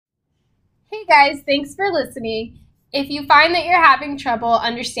guys, thanks for listening. If you find that you're having trouble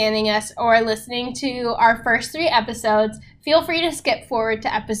understanding us or listening to our first 3 episodes, feel free to skip forward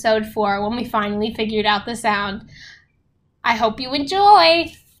to episode 4 when we finally figured out the sound. I hope you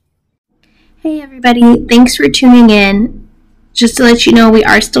enjoy! Hey everybody, thanks for tuning in. Just to let you know, we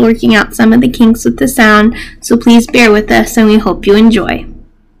are still working out some of the kinks with the sound, so please bear with us and we hope you enjoy.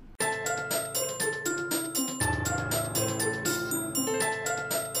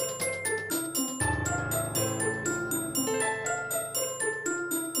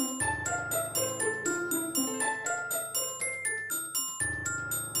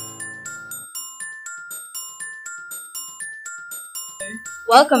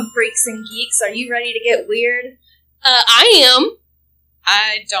 Welcome, freaks and geeks. Are you ready to get weird? I am.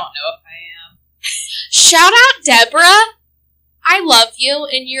 I don't know if I am. Shout out Deborah. I love you,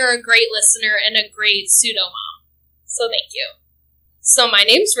 and you're a great listener and a great pseudo-mom. So thank you. So my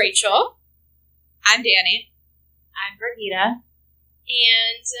name's Rachel. I'm Danny. I'm Brigitte.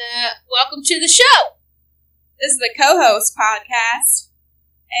 And welcome to the show. This is the co-host podcast.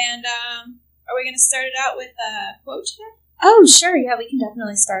 And are we going to start it out with a quote today? Oh, sure. Yeah, we can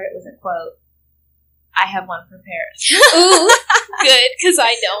definitely start it with a quote. I have one prepared. Ooh, good, because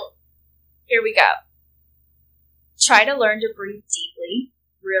I don't. Here we go. Try to learn to breathe deeply.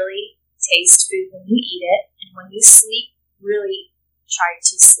 Really taste food when you eat it. And when you sleep, really try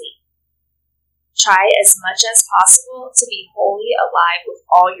to sleep. Try as much as possible to be wholly alive with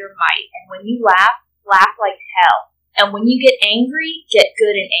all your might. And when you laugh, laugh like hell. And when you get angry, get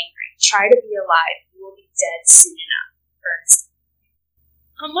good and angry. Try to be alive. You will be dead soon enough. Ernest.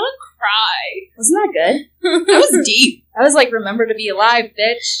 I'm gonna cry. Wasn't that good? That was deep. I was like, remember to be alive,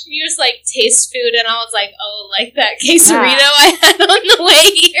 bitch. You just like taste food, and I was like, oh, like that quesarito I had on the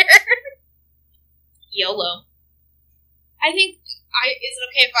way here. YOLO. I think is it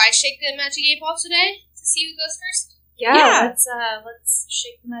okay if I shake the magic 8 ball today to see who goes first? Yeah. Let's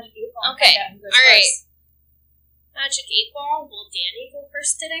shake the magic 8 ball. Okay. All right. Magic 8 ball. Will Danny go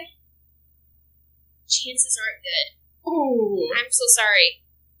first today? Chances aren't good. Ooh. I'm so sorry.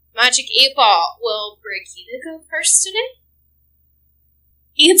 Magic 8 ball. Will Brigitte go first today?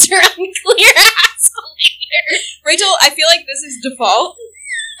 Answer unclear. Ask later. Rachel, I feel like this is default.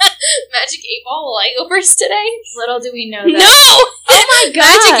 Magic 8 ball. Will I go first today? Little do we know that. No! Oh my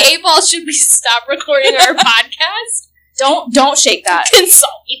god! Magic 8 ball. Should we stop recording our podcast? Don't shake that.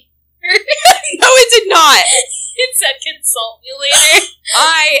 Consult me. No, it did not. It said consult me later.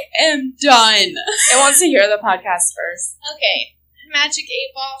 I am done. It wants to hear the podcast first. Okay. Magic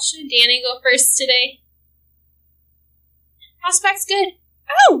 8 ball. Should Danny go first today? Prospect's good.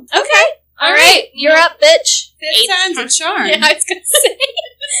 Oh, okay. All right. You're up, bitch. Fifth time's a charm. Yeah, I was going to say.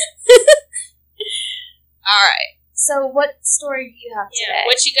 All right. So, what story do you have today? Yeah,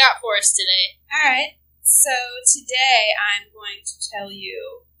 what you got for us today? All right. So, today I'm going to tell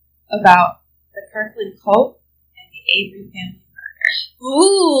you about the Kirkland cult and the Avery family murder.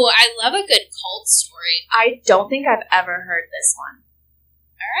 Ooh, I love a good cult story. I don't think I've ever heard this one.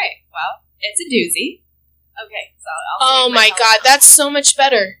 All right. Well, it's a doozy. Okay. So Oh my god, that's so much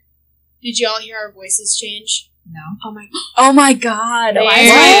better. Did y'all hear our voices change? No. Oh my god. There Why you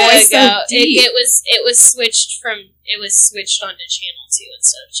is my voice go. so deep? It was switched onto channel 2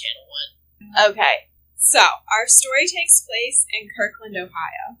 instead of channel 1. Okay. So, our story takes place in Kirkland,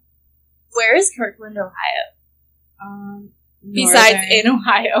 Ohio. Where is Kirkland, Ohio? Besides in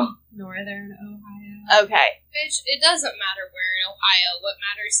Ohio. Northern Ohio. Okay. Bitch, it doesn't matter where in Ohio. What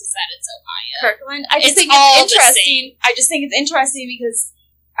matters is that it's Ohio. Kirkland. I just It's think all it's the interesting. I just think it's interesting because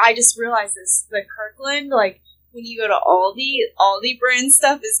I just realized this. The Kirkland, like when you go to Aldi brand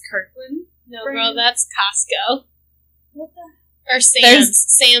stuff is Kirkland. No, brand. girl, that's Costco. What the? Or Sam's.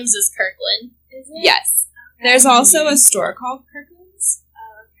 Sam's is Kirkland. Is it? Yes. There's also a store called Kirkland's.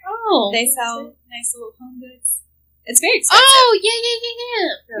 Oh. They sell nice little home goods. It's very expensive. Oh, yeah.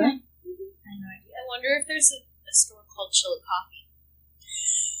 Really? I have no idea. I wonder if there's a store called Chillicothe.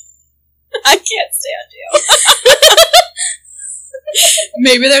 I can't stand you.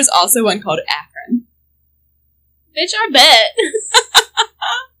 Maybe there's also one called Akron. Bitch, I bet.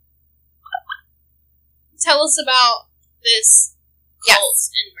 Tell us about this cult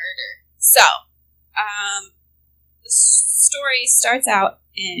and murder. So, the story starts out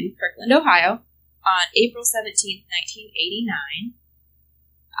in Kirkland, Ohio, on April 17th, 1989.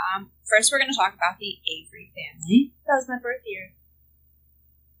 First, we're going to talk about the Avery family. That was my birth year.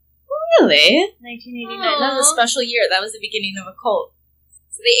 Really? 1989. That was a special year. That was the beginning of a cult.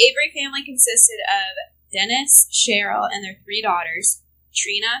 So the Avery family consisted of Dennis, Cheryl, and their 3 daughters,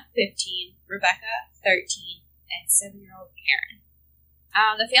 Trina, 15, Rebecca, 13, and 7-year-old Karen.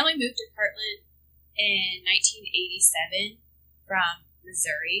 The family moved to Kirtland in 1987 from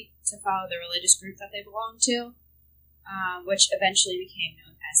Missouri to follow the religious group that they belonged to, which eventually became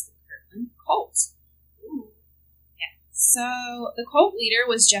known as the Kirtland Cult. Ooh. Yeah. So the cult leader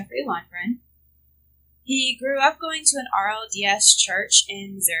was Jeffrey Lundgren. He grew up going to an RLDS church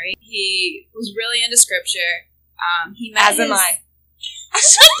in Missouri. He was really into scripture. He met As am I.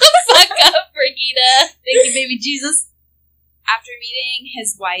 Shut the fuck up, Brigida. Thank you, baby Jesus. After meeting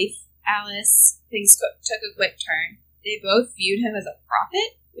his wife, Alice, things took a quick turn. They both viewed him as a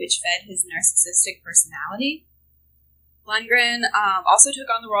prophet, which fed his narcissistic personality. Lundgren also took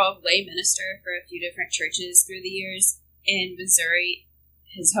on the role of lay minister for a few different churches through the years in Missouri,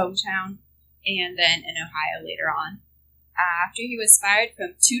 his hometown, and then in Ohio later on. After he was fired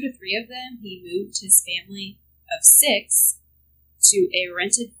from 2 to 3 of them, he moved his family of 6 to a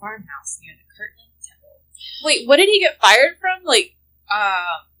rented farmhouse near the Kirtland Temple. Wait, what did he get fired from? Like,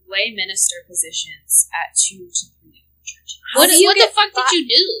 Lay minister positions at 2 to 3 different churches. What the fuck did you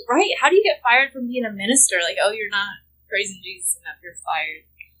do? right? How do you get fired from being a minister? Like, oh, you're not praising Jesus enough, you're fired.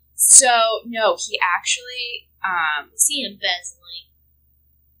 So, no, he actually, Is he embezzling?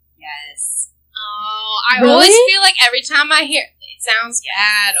 yes. Oh, I Really? always feel like every time I hear it sounds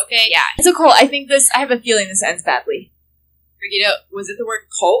bad, okay? Yeah. So Cole, I have a feeling this ends badly. Brigida, was it the word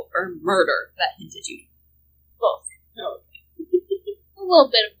cult or murder that hinted you? Both. Oh, A little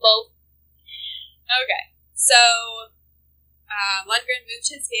bit of both. okay. So, Lundgren moved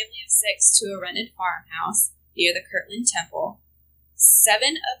his family of 6 to a rented farmhouse near the Kirtland Temple.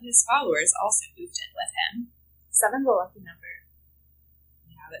 7 of his followers also moved in with him. 7's a lucky number.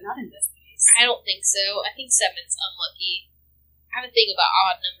 Yeah, but not in this case. I don't think so. I think 7's unlucky. I have a thing about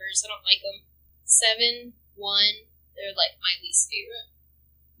odd numbers. I don't like them. 7, 1, they're like my least favorite.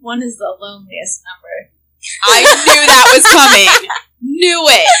 1 is the loneliest number. I knew that was coming. Knew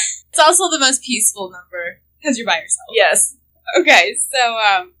it. It's also the most peaceful number because you're by yourself. Yes. Okay, so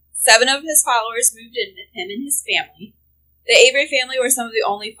 7 of his followers moved in with him and his family. The Avery family were some of the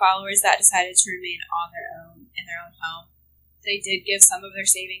only followers that decided to remain on their own in their own home. They did give some of their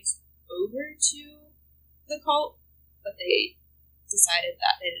savings over to the cult, but they decided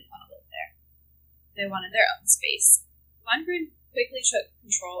that they didn't want to live there. They wanted their own space. Lundgren quickly took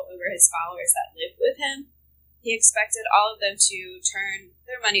control over his followers that lived with him. He expected all of them to turn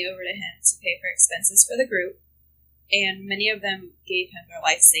their money over to him to pay for expenses for the group, and many of them gave him their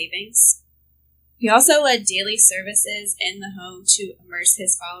life savings. He also led daily services in the home to immerse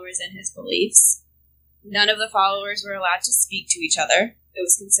his followers in his beliefs. None of the followers were allowed to speak to each other. It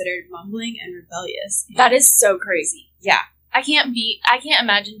was considered mumbling and rebellious. That is so crazy. Yeah. I can't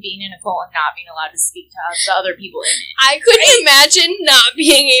imagine being in a cult and not being allowed to speak to the other people in it. I couldn't imagine not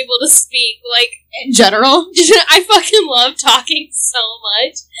being able to speak. Like, In general, I fucking love talking so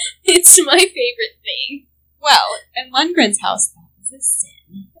much. It's my favorite thing. well, in Lundgren's house, that was a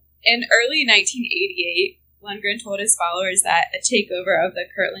sin. In early 1988, Lundgren told his followers that a takeover of the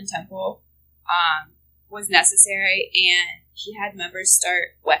Kirtland Temple was necessary, and he had members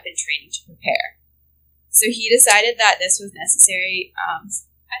start weapon training to prepare. So he decided that this was necessary,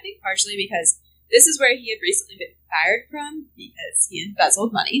 I think partially because this is where he had recently been fired from because he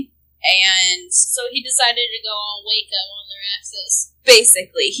embezzled money. And So he decided to go all Waco on their asses.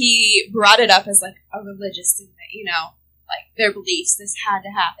 basically, he brought it up as like a religious thing that, you know, like their beliefs, this had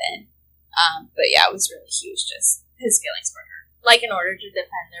to happen. But yeah, it was really huge, just his feelings for her. Like, in order to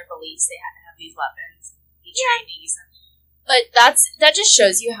defend their beliefs, they had to have these weapons and be trained to use them. But that just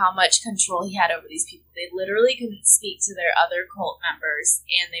shows you how much control he had over these people. They literally couldn't speak to their other cult members,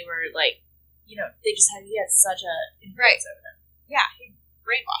 and they were like, he had such a influence over them. Yeah, he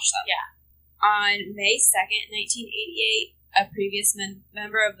brainwashed them. Yeah. On May 2nd, 1988, a previous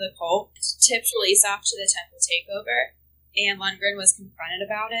member of the cult tipped police off to the temple takeover, and Lundgren was confronted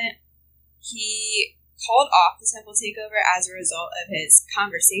about it. He called off the temple takeover as a result of his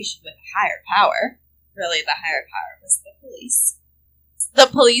conversation with a higher power. Really, the higher power was the police. The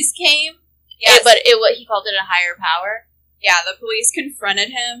police came, Yes. he called it a higher power. Yeah, the police confronted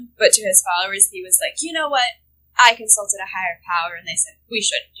him, but to his followers, he was like, you know what? I consulted a higher power, and they said, we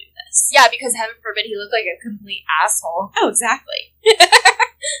shouldn't do this. Yeah, because heaven forbid he looked like a complete asshole. Oh, exactly.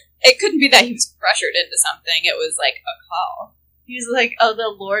 It couldn't be that he was pressured into something. It was like a call. He was like, oh, the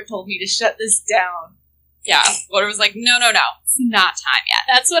Lord told me to shut this down. Yeah, Lord was like, no, it's not time yet.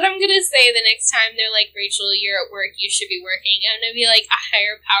 That's what I'm gonna say the next time they're like, Rachel, you're at work, you should be working. I'm gonna be like, a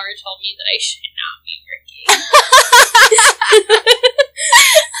higher power told me that I should not be working.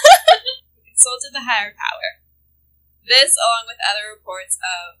 Consulted the higher power. This, along with other reports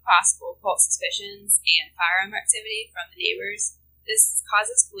of possible cult suspicions and firearm activity from the neighbors, This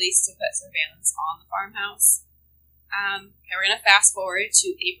causes police to put surveillance on the farmhouse. Okay, we're going to fast forward to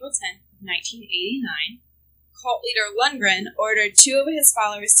April 10th, 1989. Cult leader Lundgren ordered 2 of his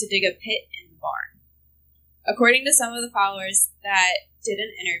followers to dig a pit in the barn. According to some of the followers that did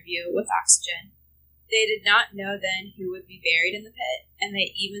an interview with Oxygen, they did not know then who would be buried in the pit, and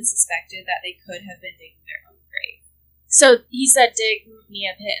they even suspected that they could have been digging their own grave. So he said, dig me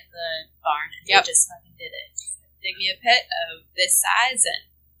a pit in the barn, and they just fucking did it. Dig me a pit of this size, and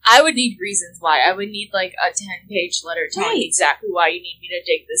I would need reasons why. I would need, like, a 10-page letter telling me exactly why you need me to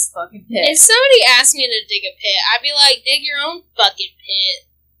dig this fucking pit. If somebody asked me to dig a pit, I'd be like, dig your own fucking pit.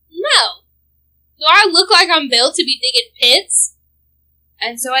 No. Do I look like I'm built to be digging pits?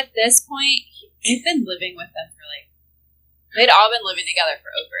 And so at this point, he'd been living with them for, like, they'd all been living together for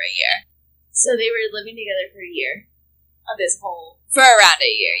over a year. So they were living together for a year of this whole... For around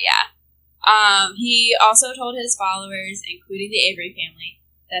a year, yeah. He also told his followers, including the Avery family,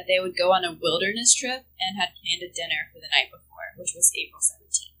 that they would go on a wilderness trip and had planned a dinner for the night before, which was April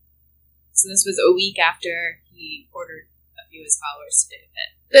 17th. So this was a week after he ordered a few of his followers to dig a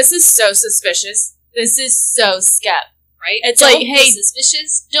pit. This is so suspicious. This is so skep. Right? It's Don't like, hey, be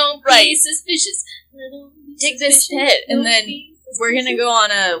suspicious. Don't be suspicious. dig this pit, and then we're gonna go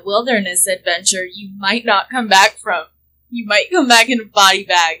on a wilderness adventure you might not come back from. You might come back in a body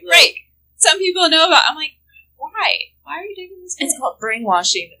bag. Like, right. Some people know about I'm like, why? Why are you digging this pit? It's called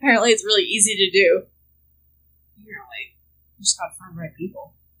brainwashing. Apparently it's really easy to do. Apparently. You just gotta find the right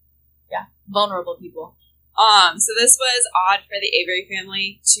people. Yeah. Vulnerable people. So this was odd for the Avery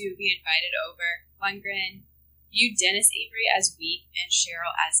family to be invited over. Lundgren viewed Dennis Avery as weak and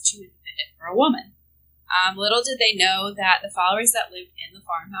Cheryl as too independent for a woman. Little did they know that the followers that lived in the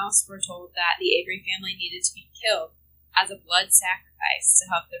farmhouse were told that the Avery family needed to be killed as a blood sacrifice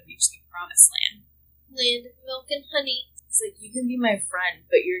to help them reach the promised land. Land of milk and honey. It's like, you can be my friend,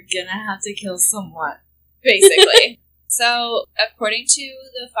 but you're gonna have to kill someone. Basically. So, according to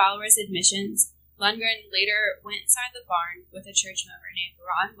the followers' admissions, Lundgren later went inside the barn with a church member named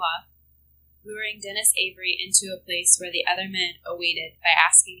Ron Luff, luring Dennis Avery into a place where the other men awaited by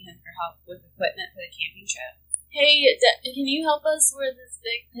asking him for help with equipment for the camping trip. Hey, can you help us where this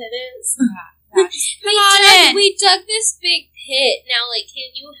big pit is? We dug this big pit. Now, like,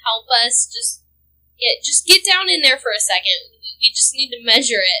 can you help us just get down in there for a second? We just need to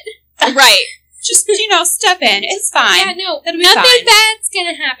measure it. Right. Just, step in. It's fine. Yeah, no, That'll be nothing fine. bad's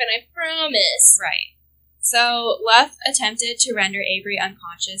gonna happen, I promise. Right. So, Luff attempted to render Avery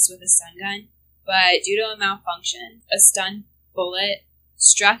unconscious with a stun gun, but due to a malfunction, a stun bullet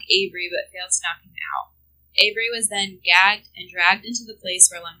struck Avery but failed to knock him out. Avery was then gagged and dragged into the place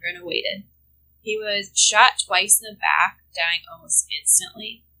where Lundgren awaited. He was shot twice in the back, dying almost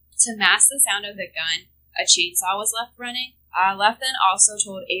instantly. To mask the sound of the gun, a chainsaw was left running. Luff then also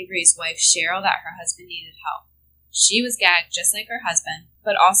told Avery's wife, Cheryl, that her husband needed help. She was gagged just like her husband,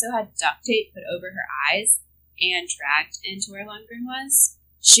 but also had duct tape put over her eyes and dragged into where Lundgren was.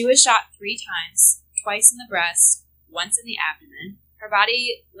 She was shot 3 times, twice in the breast, once in the abdomen. Her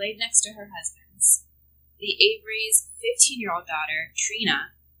body laid next to her husband's. The Avery's 15-year-old daughter,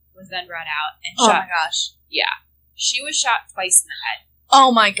 Trina, was then brought out and shot. Oh my gosh. Yeah. She was shot twice in the head.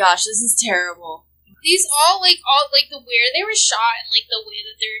 Oh my gosh, this is terrible. These all the where they were shot and like the way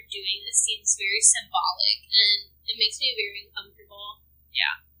that they're doing this seems very symbolic, and it makes me very uncomfortable.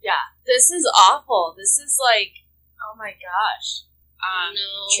 Yeah. Yeah. This is awful. This is like, oh my gosh.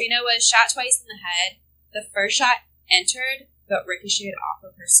 No. Trina was shot twice in the head. The first shot entered, but ricocheted off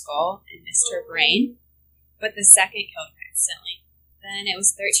of her skull and missed her brain. But the second killed her instantly. Then it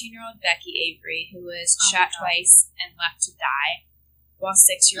was 13-year-old Becky Avery who was shot twice and left to die, while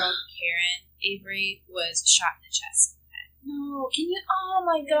 6-year-old Karen Avery was shot in the chest. No, can you? Oh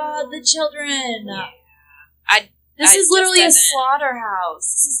my god, the children. Yeah. This is literally a doesn't- slaughterhouse.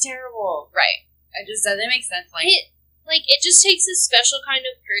 This is terrible. Right. It just doesn't make sense. It just takes a special kind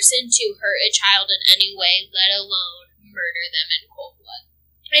of person to hurt a child in any way, let alone murder them in cold blood.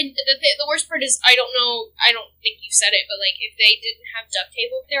 And the worst part is, I don't think you said it, but like, if they didn't have duct tape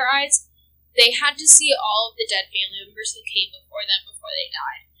over their eyes, they had to see all of the dead family members who came before them before they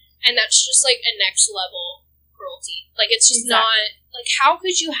died. And that's just like a next level cruelty. Like, it's just not, like, how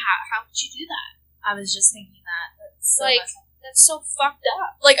could you do that? I was just thinking that. That's so Like, that's so fucked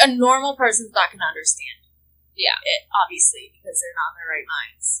up. like, a normal person's not going to understand. Yeah. It, obviously, because they're not in their right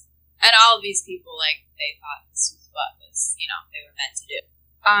minds. And all of these people, they thought this was what was, they were meant to do.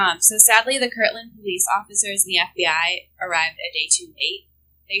 So sadly, the Kirtland police officers and the FBI arrived a day too late.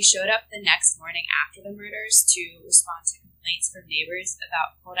 They showed up the next morning after the murders to respond to complaints from neighbors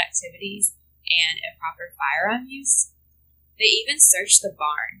about cold activities and improper firearm use. They even searched the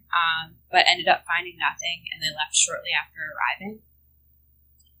barn, but ended up finding nothing, and they left shortly after arriving.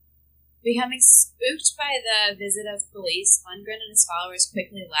 Becoming spooked by the visit of police, Lundgren and his followers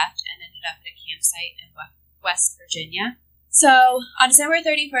quickly left and ended up at a campsite in West Virginia. So, on December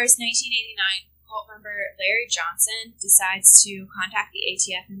 31st, 1989, cult member Larry Johnson decides to contact the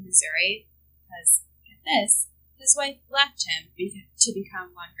ATF in Missouri because, get this, his wife left him to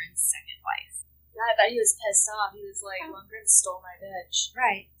become Lundgren's second wife. Yeah, I bet he was pissed off. He was like, Lundgren stole my bitch.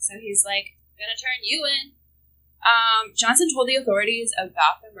 Right. So he's like, gonna turn you in. Johnson told the authorities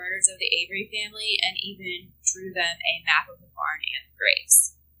about the murders of the Avery family and even drew them a map of the barn and the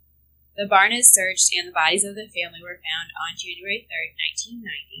graves. The barn is searched and the bodies of the family were found on January 3rd,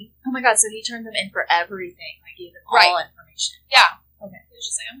 1990. Oh my god, so he turned them in for everything. Like, gave them Right. all information. Yeah. Okay. He was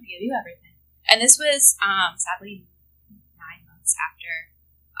just like, I'm gonna give you everything. And this was, sadly, 9 months after,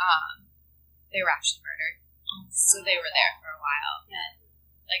 they were actually murdered. Oh, So they were there for a while. And,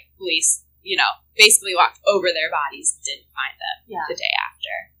 like, police, basically walked over their bodies and didn't find them the day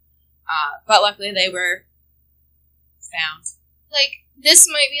after. But luckily they were found. Like, this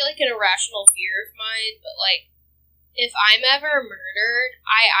might be, like, an irrational fear of mine, but, like, if I'm ever murdered,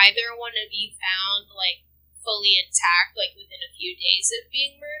 I either want to be found, like, fully intact, like, within a few days of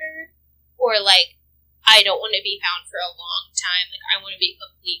being murdered, or, like, I don't want to be found for a long time. Like, I want to be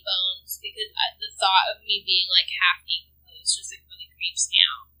complete bones, because the thought of me being, like, half decomposed just, like, really creeps me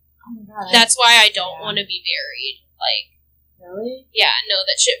out. Oh my god. That's why I don't want to be buried. Like, Really? yeah, no,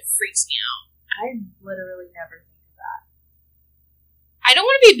 that shit freaks me out. I literally never think of that. I don't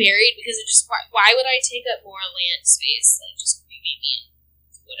want to be buried because it just, why would I take up more land space? Like, just cremate me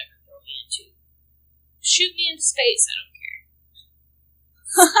into whatever, throw me into, shoot me into space, I don't care.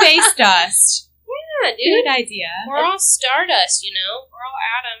 Space dust. Yeah, dude. Good idea. We're all stardust, you know? We're all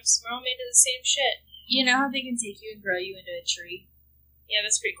atoms. We're all made of the same shit. You know how they can take you and grow you into a tree? Yeah,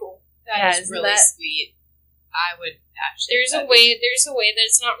 that's pretty cool. That is really sweet. I would actually. There's a way that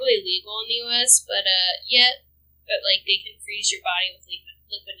it's not really legal in the US, but like they can freeze your body with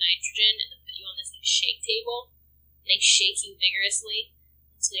liquid nitrogen and then put you on this like shake table, and they shake you vigorously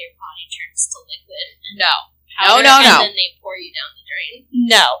until your body turns to liquid. No. Powder, No. And then they pour you down the drain.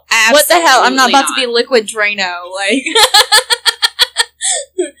 No. Absolutely What the hell? I'm not about to not. be liquid Drano. Like,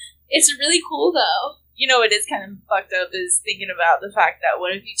 It's really cool though. you know what is kind of fucked up is thinking about the fact that what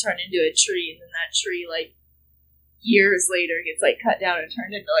if you turn into a tree and then that tree, like, years later gets, like, cut down and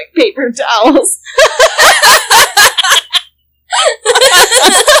turned into, like, paper towels.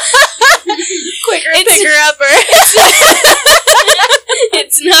 Quicker, picker-upper.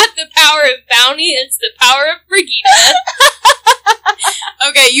 It's not the power of Bounty, it's the power of Brigida.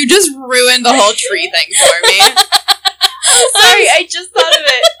 Okay, you just ruined the whole tree thing for me. Sorry, I just thought of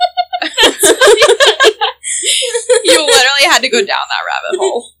it. You literally had to go down that rabbit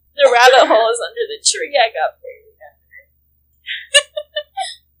hole. The rabbit hole is under the tree. I got buried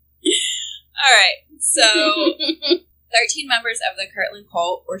Alright, so 13 members of the Kirtland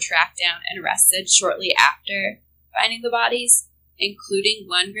cult were tracked down and arrested shortly after finding the bodies, including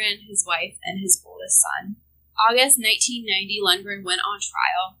Lundgren, his wife, and his oldest son. August 1990, Lundgren went on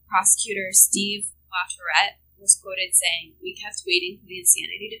trial. Prosecutor Steve LaTourette was quoted saying, "We kept waiting for the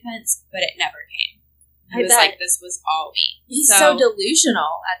insanity defense, but it never came." He was like, this was all me. He's so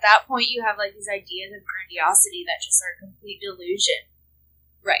delusional. At that point, you have, like, these ideas of grandiosity that just are a complete delusion.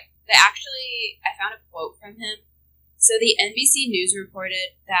 Right. I found a quote from him. So the NBC News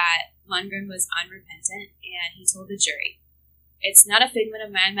reported that Lundgren was unrepentant, and he told the jury, "It's not a figment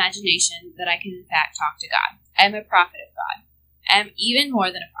of my imagination that I can in fact talk to God. I am a prophet of God. I am even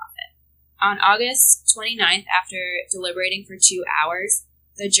more than a prophet." On August 29th, after deliberating for 2 hours,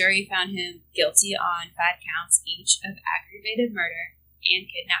 the jury found him guilty on 5 counts each of aggravated murder and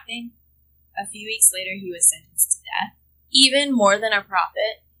kidnapping. A few weeks later, he was sentenced to death. Even more than a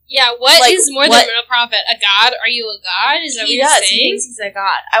prophet. Yeah, what is more than a prophet? A god? Are you a god? Is that what you're saying? He thinks he's a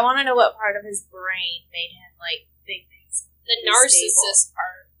god. I want to know what part of his brain made him, like, think things. The narcissist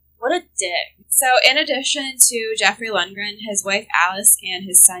part. What a dick. So, in addition to Jeffrey Lundgren, his wife Alice and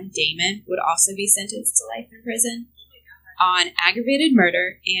his son Damon would also be sentenced to life in prison on aggravated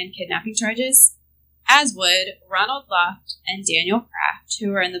murder and kidnapping charges, as would Ronald Luft and Daniel Kraft,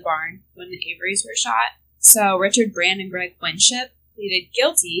 who were in the barn when the Averys were shot. So, Richard Brand and Greg Winship pleaded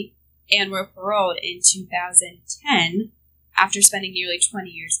guilty and were paroled in 2010 after spending nearly 20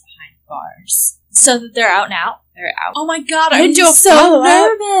 years behind bars. So that they're out now? They're out. Oh my god, I'm I'm so so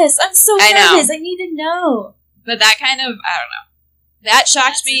nervous. I'm so I know. nervous. I need to know. But that kind of, I don't know. That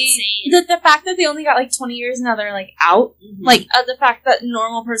shocked me. Insane. The fact that they only got, like, 20 years and now they're, like, out. Mhm. Like, the fact that a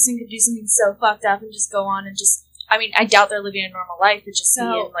normal person could do something so fucked up and just go on and just I mean, I doubt they're living a normal life, but just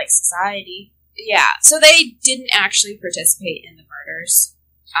So- in, like, society. Yeah, so they didn't actually participate in the murders.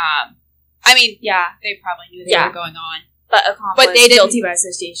 I mean, Yeah. they probably knew they Yeah. were going on. But accomplice, But they didn't- guilty by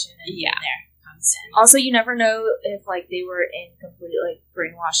association, and Yeah. there. Comes in. Also, you never know if, like, they were in complete, like,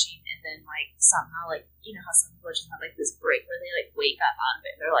 brainwashing, and then, like, somehow, like, you know how some people just have, like, this break where they, like, wake up out of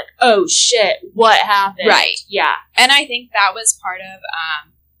it. They're like, oh, shit, what happened? Right. Yeah. And I think that was part of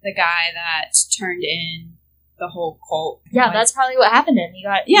the guy that turned in the whole cult. Yeah, Like, that's probably what happened to him. He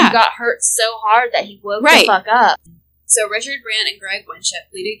Yeah. got hurt so hard that he woke Right. the fuck up. So Richard Brandt and Greg Winship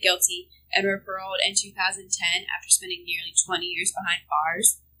pleaded guilty and were paroled in 2010 after spending nearly 20 years behind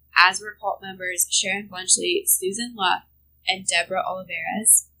bars, as were cult members Sharon Blunchley, Susan Luff, and Deborah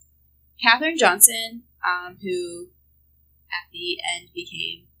Olivares. Katherine Johnson, who at the end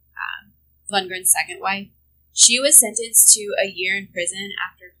became Lundgren's second wife, she was sentenced to a year in prison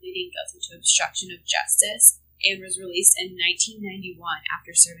after pleading guilty to obstruction of justice and was released in 1991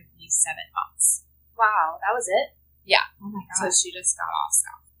 after serving only 7 months. Wow, that was it? Yeah. Oh my So god. she just got off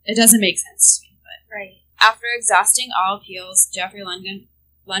scot. It doesn't make sense to me, but Right. after exhausting all appeals, Jeffrey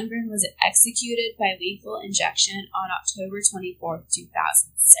Lundgren was executed by lethal injection on October 24th,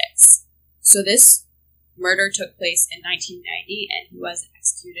 2006. So this murder took place in 1990, and he wasn't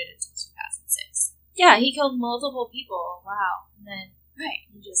executed until 2006. Yeah, he killed multiple people. Wow. And then Right.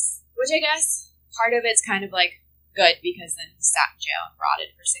 he just... Which I guess part of it's kind of like good because then he sat in jail and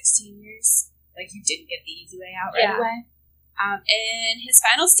rotted for 16 years. Like, you didn't get the easy way out right Yeah. away. In his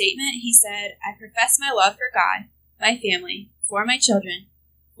final statement, he said, "I profess my love for God, my family, for my children,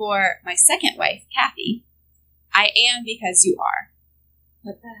 for my second wife, Kathy. I am because you are."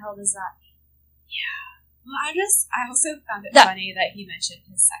 What the hell does that mean? Well, I also found it That- funny that he mentioned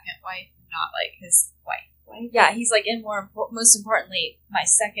his second wife, not like his wife. Yeah, he's like, and most importantly, my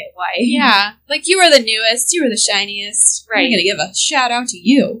second wife. Yeah, like you were the newest, you were the shiniest. Right. I'm gonna give a shout out to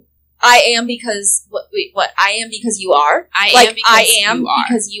you. I am because... What? I am because you are? I Like, am because I am you are.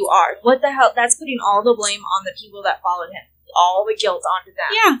 because you are. What the hell? That's putting all the blame on the people that followed him. All the guilt onto them.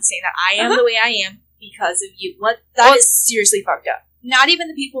 Yeah. Saying that I am Uh-huh. the way I am because of you. What? That is seriously fucked up. Not even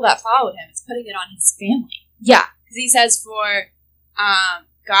the people that followed him. It's putting it on his family. Yeah. Because he says for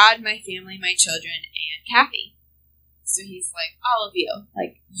God, my family, my children, and Kathy. So he's like, all of you.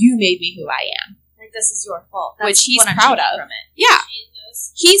 Like, you made me who I am. Like, this is your fault. Which he's what I'm proud taking of. From it. Yeah.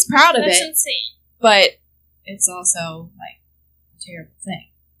 Jesus. He's proud of That's it, insane. but it's also, like, a terrible thing.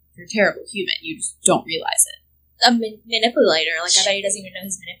 If you're a terrible human, you just don't realize it. A manipulator. Like, I bet he doesn't even know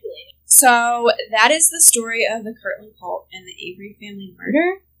he's manipulating. So, that is the story of the Kirtland cult and the Avery family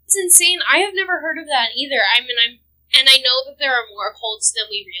murder. It's insane. I have never heard of that either. I mean, I know that there are more cults than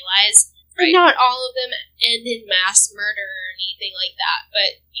we realize. Right. Not all of them end in mass murder or anything like that,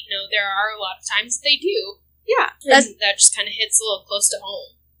 but, you know, there are a lot of times they do. Yeah. And that just kind of hits a little close to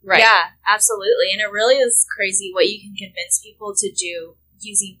home. Right. Yeah, absolutely. And it really is crazy what you can convince people to do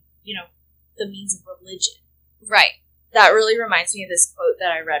using, you know, the means of religion. Right. That really reminds me of this quote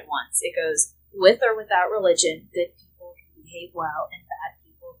that I read once. It goes, "With or without religion, good people can behave well and bad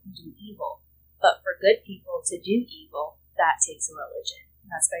people can do evil. But for good people to do evil, that takes a religion."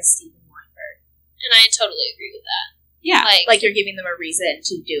 And that's by Stephen Weinberg. And I totally agree with that. Yeah. Like you're giving them a reason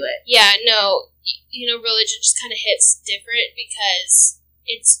to do it. Yeah, no, you know, religion just kind of hits different because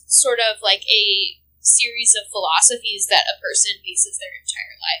it's sort of like a series of philosophies that a person bases their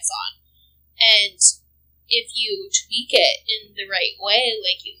entire lives on. And if you tweak it in the right way,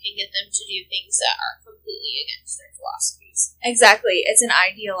 like, you can get them to do things that are completely against their philosophies. Exactly. It's an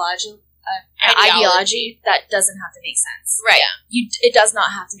ideology that doesn't have to make sense. Right. It does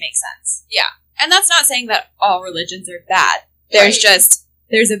not have to make sense. And that's not saying that all religions are bad. There's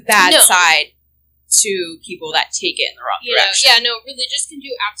there's a bad side to people that take it in the wrong direction. Religious can do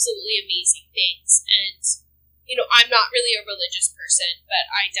absolutely amazing things. And, you know, I'm not really a religious person, but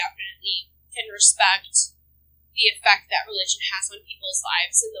I definitely can respect the effect that religion has on people's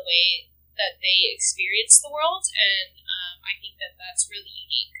lives and the way that they experience the world. And I think that that's really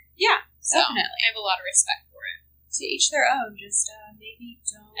unique. Yeah, So definitely. I have a lot of respect for it. To each their own. Just maybe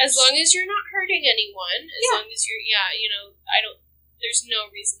don't. As long as you're not hurting anyone, as long as you're, there's no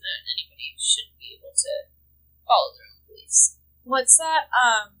reason that anybody shouldn't be able to follow their own beliefs. What's that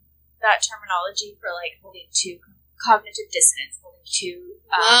terminology for, like, holding two cognitive dissonance, holding two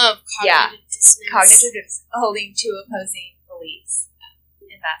Love cognitive dissonance. holding two opposing beliefs,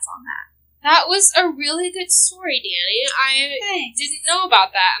 and that's on that. That was a really good story, Danny. I didn't know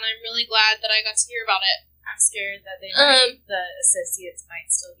about that, and I'm really glad that I got to hear about it. I'm scared that the associates might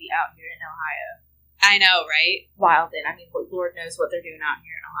still be out here in Ohio. I know, right? Wildin'. I mean, Lord knows what they're doing out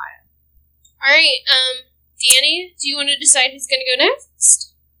here in Ohio. All right, Danny, do you want to decide who's going to go next?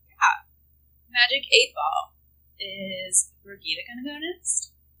 Magic 8 Ball. Is Brigida gonna go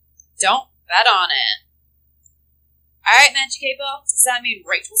next? Don't bet on it. Alright, Magic 8 Ball. Does that mean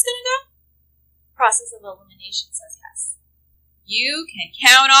Rachel's gonna go? Process of elimination says yes. You can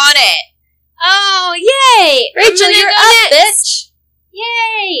count on it. Oh, yay! Rachel, I'm gonna you're go up, next.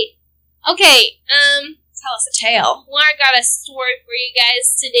 Yay! Okay, Tell us a tale. Laura got a story for you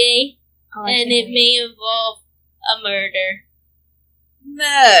guys today, and it may involve a murder.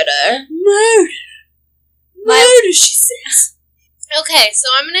 Murder, she says. Okay, so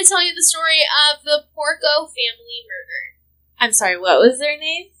I'm going to tell you the story of the Porco family murder. I'm sorry, what was their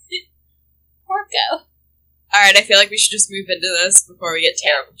name? Porco. Alright, I feel like we should just move into this before we get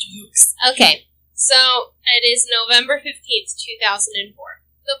terrible jokes. Okay, so it is November 15th, 2004.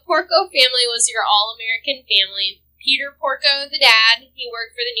 The Porco family was your all-American family. Peter Porco, the dad, he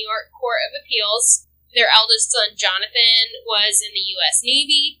worked for the New York Court of Appeals. Their eldest son, Jonathan, was in the U.S.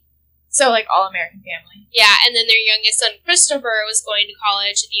 Navy. So, like, all-American family. Yeah, and then their youngest son, Christopher, was going to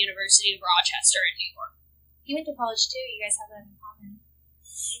college at the University of Rochester in New York. He went to college, too. You guys have that in common.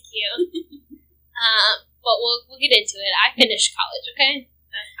 Thank you. But we'll get into it. I finished college, okay?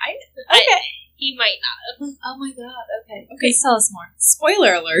 He might not have. Oh, my God. Okay. Okay, Please tell us more.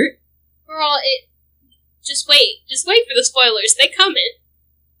 Spoiler alert. Girl, just wait. Just wait for the spoilers. They coming.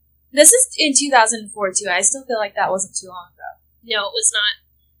 This is in 2004, too. I still feel like that wasn't too long ago. No, it was not.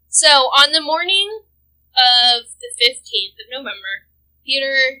 So, on the morning of the 15th of November,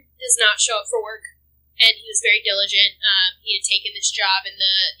 Peter does not show up for work, and he was very diligent. He had taken this job in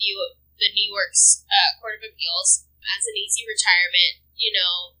the New York's Court of Appeals as an easy retirement,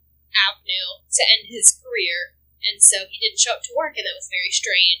 avenue to end his career, and so he didn't show up to work, and that was very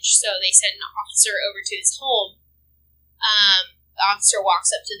strange. So they sent an officer over to his home. The officer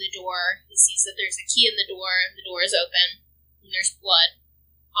walks up to the door. He sees that there's a key in the door, and the door is open, and there's blood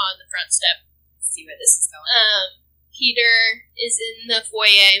on the front step. Let's see where this is going. Peter is in the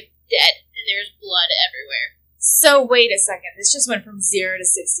foyer, dead, and there's blood everywhere. So, wait a second. This just went from 0 to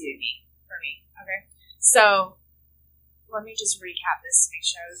 60 for me. Okay? So, let me just recap this to make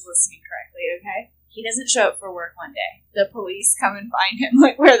sure I was listening correctly, okay? He doesn't show up for work one day. The police come and find him,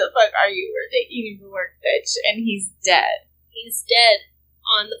 like, where the fuck are you? We're taking you to work, bitch. And he's dead. He's dead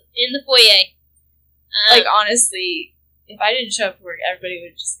in the foyer. Like, honestly, if I didn't show up for work, everybody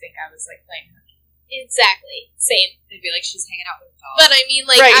would just think I was, like, playing hooky. Exactly. Same. They'd be like, she's hanging out with a dog. But I mean,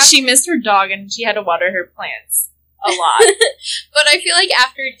 like... Right, she missed her dog and she had to water her plants. A lot. But I feel like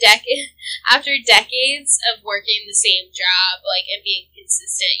after decades of working the same job, like, and being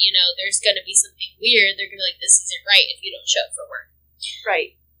consistent, there's gonna be something weird. They're gonna be like, this isn't right if you don't show up for work.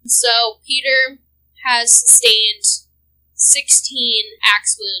 Right. So, Peter has sustained 16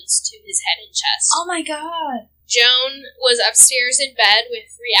 axe wounds to his head and chest. Oh my god. Joan was upstairs in bed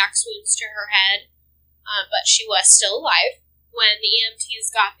with 3 axe wounds to her head, but she was still alive. When the EMTs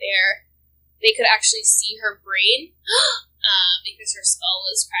got there, they could actually see her brain because her skull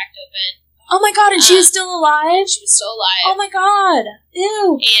was cracked open. Oh my god, and she was still alive? She was still alive. Oh my god.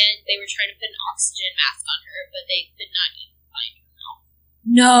 Ew. And they were trying to put an oxygen mask on her, but they could not even find her mouth.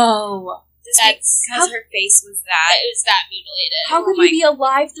 No. That's because her face was that. It was that mutilated. How could you be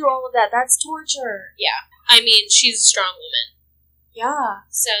alive through all of that? That's torture. Yeah. I mean, she's a strong woman. Yeah.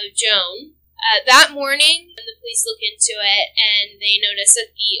 So, Joan, that morning, the police look into it, and they notice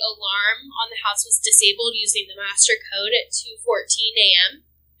that the alarm on the house was disabled using the master code at 2:14 a.m.,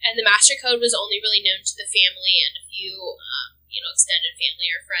 and the master code was only really known to the family and a few, extended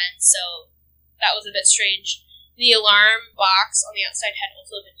family or friends, so that was a bit strange. The alarm box on the outside had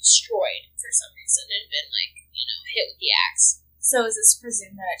also been destroyed for some reason and been, hit with the axe. So is this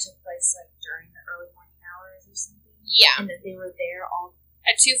presumed that it took place, during the early morning hours or something? Yeah. And that they were there all...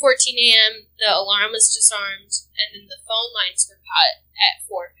 At 2:14 a.m., the alarm was disarmed, and then the phone lines were cut at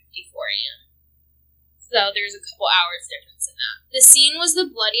 4:54 a.m. So there's a couple hours difference in that. The scene was the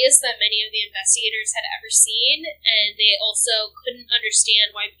bloodiest that many of the investigators had ever seen, and they also couldn't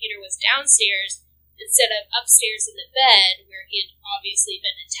understand why Peter was downstairs instead of upstairs in the bed where he had obviously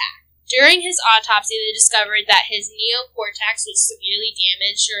been attacked. During his autopsy, they discovered that his neocortex was severely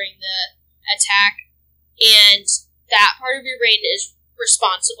damaged during the attack, and that part of your brain is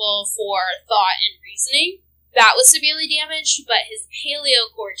responsible for thought and reasoning. That was severely damaged, but his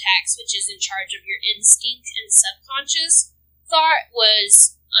paleocortex, which is in charge of your instinct and subconscious thought,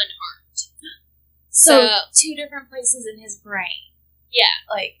 was unharmed. So 2 different places in his brain. Yeah.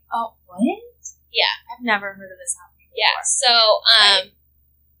 What? Yeah. I've never heard of this happening before. Yeah, so,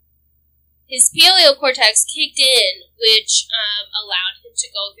 his paleocortex kicked in, which allowed him to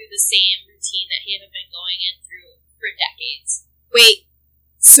go through the same routine that he had been going in through for decades. Wait,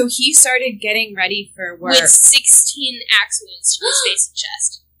 so he started getting ready for work. With 16 axe wounds to his face and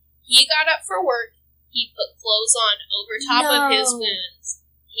chest. He got up for work. He put clothes on over top of his wounds.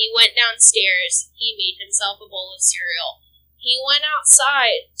 He went downstairs. He made himself a bowl of cereal. He went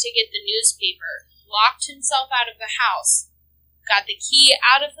outside to get the newspaper, locked himself out of the house, got the key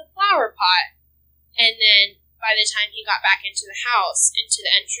out of the flower pot, and then by the time he got back into the house, into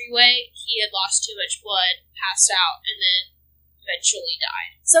the entryway, he had lost too much blood, passed out, and then eventually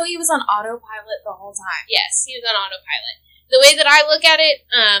died. So he was on autopilot the whole time? Yes, he was on autopilot. The way that I look at it,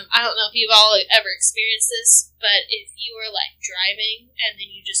 I don't know if you've all ever experienced this, but if you are, like, driving and then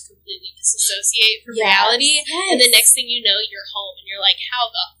you just completely disassociate from reality, and the next thing you know, you're home, and you're like,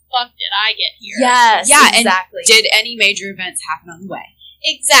 how the fuck did I get here? Yes, yeah, exactly. And did any major events happen on the way?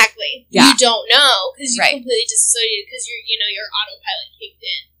 Exactly. Yeah. You don't know, because you Right. completely disassociated, because your autopilot kicked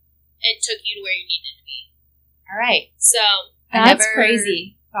in and took you to where you needed to be. All right. So, That's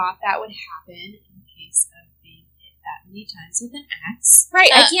crazy. Thought that would happen in the case of being hit that many times with an axe.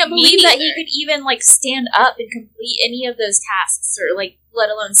 Right, I can't me believe that he neither. could even, like, stand up and complete any of those tasks, or, like, let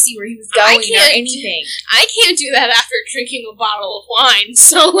alone see where he was I going or can't anything. I can't do that after drinking a bottle of wine,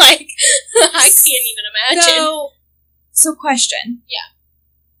 so, like, I can't even imagine. So question. Yeah.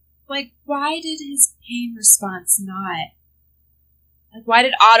 Like, why did his pain response not... Like, why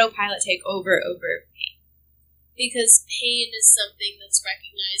did autopilot take over pain? Because pain is something that's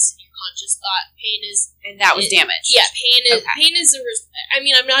recognized in your conscious thought. Pain is... And that was damaged. Yeah, pain is... Okay. Pain is a... I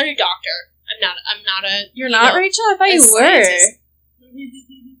mean, I'm not a doctor. I'm not a... You're not, Rachel? I thought a you were. scientist.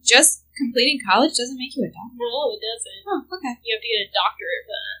 Just completing college doesn't make you a doctor. No, it doesn't. Oh, okay. You have to get a doctorate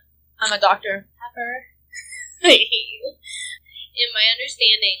for that. I'm a doctor. Pepper. I hate you. In my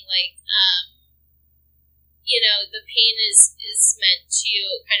understanding, like, the pain is meant to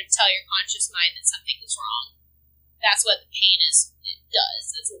kind of tell your conscious mind that something is wrong. That's what the pain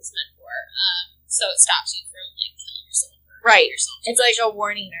does. That's what it's meant for. So it stops you from, like, killing yourself. Right. Yourself It's like a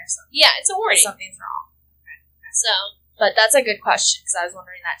warning or something. yeah, it's a warning. Something's wrong. So, But that's a good question, because I was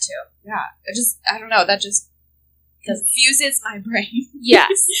wondering that too. Yeah. I don't know. That just confuses my brain. Yes,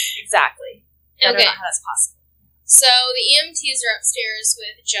 exactly. I don't Okay. know how that's possible. So the EMTs are upstairs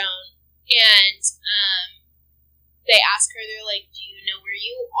with Joan, and they ask her, they're like, do you know where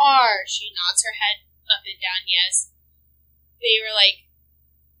you are? She nods her head up and down, yes. They were like,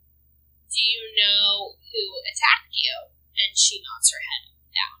 do you know who attacked you? And she nods her head up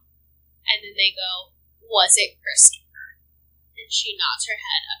and down. And then they go, was it Christopher? And she nods her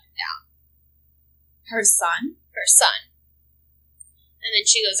head up and down. Her son? Her son. And then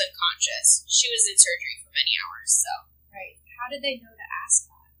she goes unconscious. She was in surgery for many hours, so. Right. How did they know to ask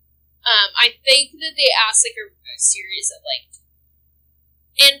that? I think that they asked, like, a series of, like,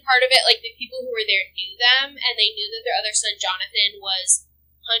 and part of it, like, the people who were there knew them, and they knew that their other son, Jonathan, was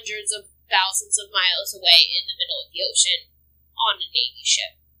hundreds of thousands of miles away in the middle of the ocean on a Navy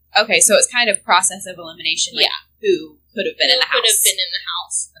ship. Okay, so it's kind of process of elimination. Like, Yeah. Who could have been in the house? Who could have been in the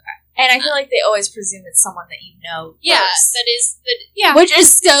house. And I feel like they always presume it's someone that you know Yeah, first. Yeah. Which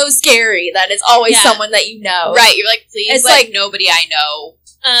is so scary. That it's always Yeah. someone that you know. Right, you're like, please, It's like, like- nobody I know.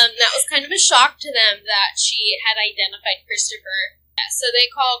 That was kind of a shock to them that she had identified Christopher. Yeah, so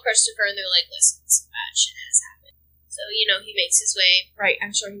they call Christopher, and they're like, listen, some bad shit has happened. So, he makes his way. Right,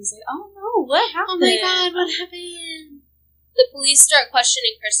 I'm sure he's like, oh no, what happened? Oh my god, what happened? The police start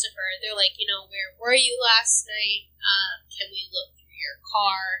questioning Christopher. They're like, where were you last night? Can we look through your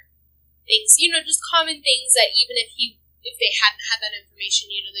car? Things, just common things that even if they hadn't had that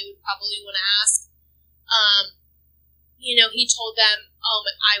information, they would probably want to ask. He told them,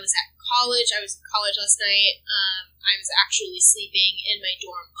 I was at college. I was in college last night. I was actually sleeping in my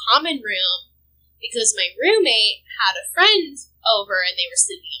dorm common room because my roommate had a friend over and they were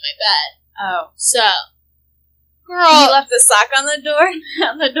sleeping in my bed. Oh. So, He girl, left the sock on the door?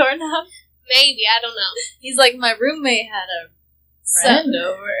 On the doorknob? maybe, I don't know. He's like, my roommate had a friend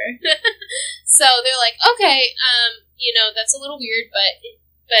over. So they're like, okay, that's a little weird, but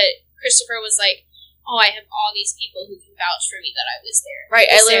Christopher was like, oh, I have all these people who can vouch for me that I was there. Right,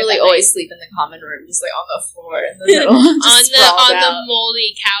 I Was there literally that always night. sleep in the common room, just like on the floor in the middle. on sprawled the out.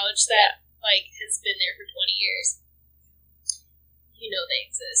 moldy couch that has been there for 20 years. They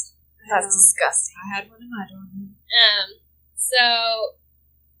exist. That's disgusting. I had one in my dorm. So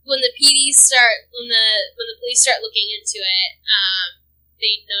when the police start looking into it,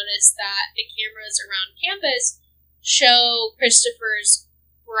 they notice that the cameras around campus show Christopher's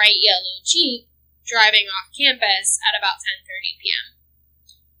bright yellow Jeep driving off campus at about 10:30 p.m.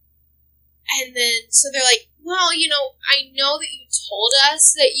 And then, so they're like, well, I know that you told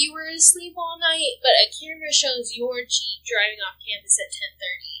us that you were asleep all night, but a camera shows your Jeep driving off campus at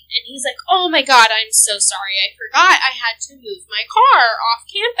 10:30. And he's like, oh my god, I'm so sorry. I forgot I had to move my car off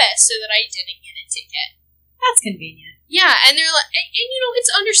campus so that I didn't get a ticket. That's convenient. Yeah, and they're like, and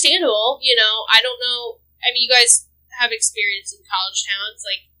it's understandable, I don't know. I mean, you guys have experience in college towns,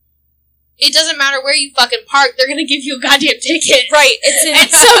 like, it doesn't matter where you fucking park, they're gonna give you a goddamn ticket. Right.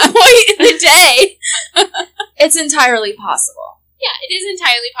 At some point in the day. It's entirely possible. Yeah, it is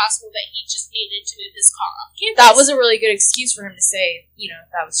entirely possible that he just needed to move his car off campus. That was a really good excuse for him to say,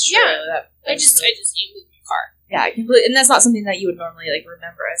 if that was true. Yeah. That I just need to move my car. Yeah, completely. And that's not something that you would normally,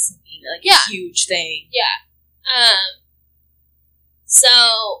 remember as being, a huge thing. Yeah.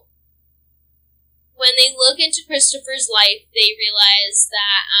 So, when they look into Christopher's life, they realize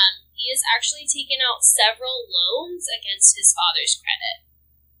that, he has actually taken out several loans against his father's credit,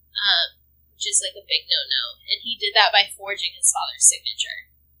 which is a big no-no. And he did that by forging his father's signature.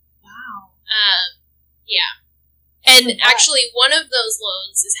 Wow. Yeah. And actually, one of those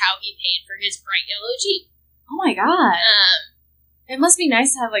loans is how he paid for his bright yellow Jeep. Oh my god. It must be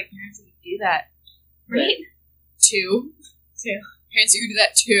nice to have parents who can do that. Right? Two. Parents who do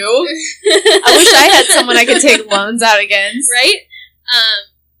that too. I wish I had someone I could take loans out against. Right?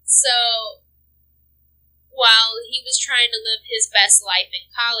 So, while he was trying to live his best life in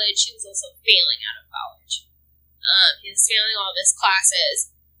college, he was also failing out of college. He was failing all of his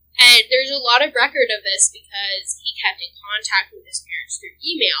classes. And there's a lot of record of this because he kept in contact with his parents through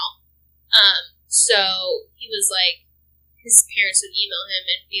email. So, he was like, his parents would email him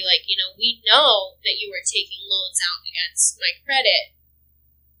and be like, we know that you are taking loans out against my credit.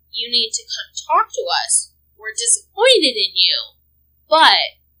 You need to come talk to us. We're disappointed in you.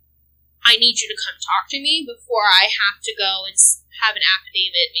 But I need you to come talk to me before I have to go and have an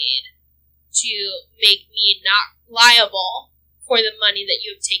affidavit made to make me not liable for the money that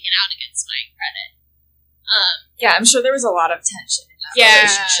you have taken out against my credit. Yeah, I'm sure there was a lot of tension in that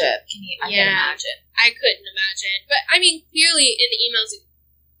relationship. I can imagine. I couldn't imagine. But, I mean, clearly, in the emails, you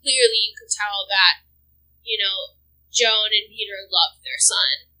could tell that, Joan and Peter loved their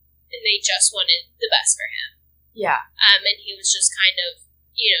son, and they just wanted the best for him. Yeah. And he was just kind of,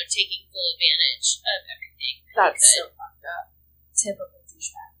 taking full advantage of everything. That's so fucked up. Typical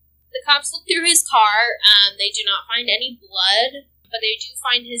douchebag. The cops look through his car. They do not find any blood, but they do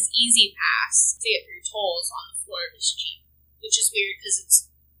find his Easy Pass to get through tolls on the floor of his Jeep, which is weird because it's,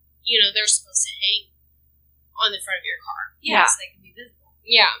 they're supposed to hang on the front of your car. Yeah. So they can be visible.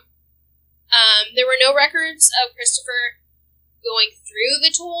 Yeah. There were no records of Christopher going through the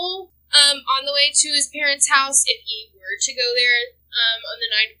toll on the way to his parents' house if he were to go there on the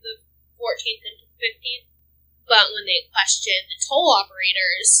night of the 14th and 15th. But when they questioned the toll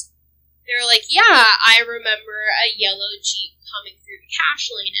operators, they were like, yeah, I remember a yellow Jeep coming through the cash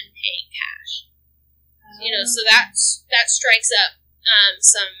lane and paying cash. So that strikes up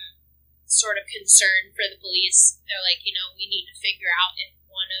some sort of concern for the police. They're like, we need to figure out if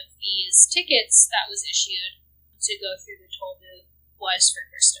one of these tickets that was issued to go through the toll booth was for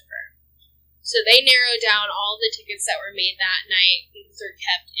Christopher. So they narrow down all the tickets that were made that night because they're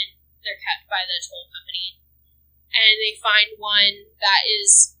kept by the toll company. And they find one that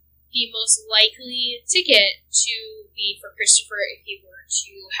is the most likely ticket to be for Christopher if he were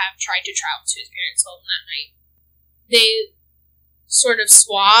to have tried to travel to his parents' home that night. They sort of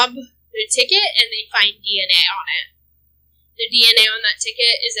swab the ticket and they find DNA on it. The DNA on that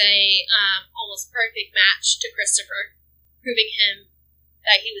ticket is a almost perfect match to Christopher, proving him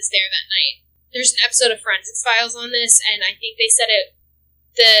that he was there that night. There's an episode of Forensics Files on this, and I think they said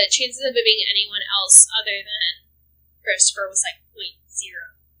the chances of it being anyone else other than Christopher was 0.06.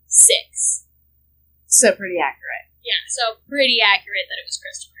 So pretty accurate. Yeah, so pretty accurate that it was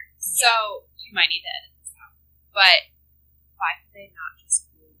Christopher. So you might need to edit this out. But why could they not just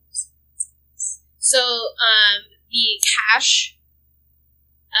rules? So the cash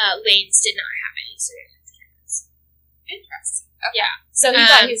lanes did not have any surveillance cameras. Interesting. Okay. Yeah. So he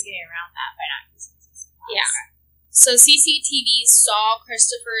thought he was getting around that by not using his house. Yeah. So CCTV saw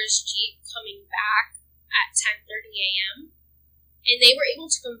Christopher's Jeep coming back at 10:30 a.m. And they were able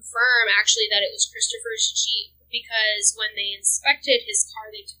to confirm, actually, that it was Christopher's Jeep because when they inspected his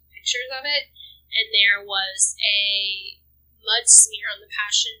car, they took pictures of it, and there was a mud smear on the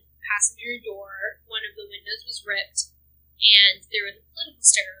passenger door. One of the windows was ripped, and there was a political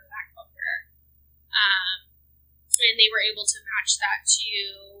sticker on the back bumper. And they were able to match that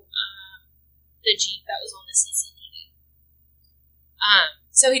to the Jeep that was on the CCTV.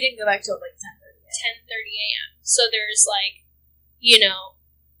 So he didn't go back till 10:30. 10:30 a.m. So there's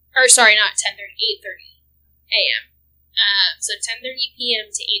or sorry, not 10:30, 8:30 a.m. So 10:30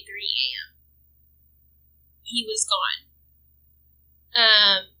 p.m. to 8:30 a.m. He was gone.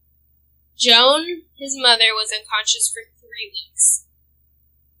 Joan, his mother, was unconscious for 3 weeks.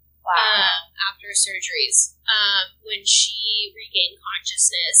 Wow. After surgeries. When she regained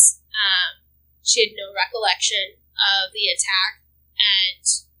consciousness, she had no recollection of the attack and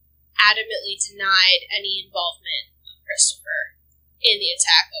adamantly denied any involvement of Christopher in the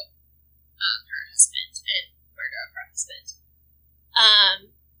attack of her husband and murder of her husband.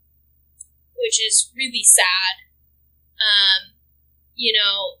 Which is really sad.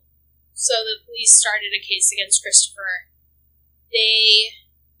 So the police started a case against Christopher. They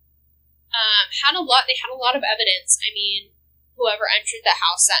had a lot of evidence. I mean, whoever entered the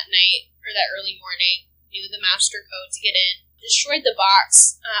house that night or that early morning knew the master code to get in, destroyed the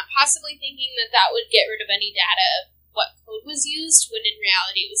box, possibly thinking that would get rid of any data of what code was used, when in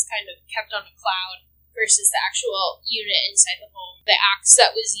reality it was kind of kept on a cloud versus the actual unit inside the home. The axe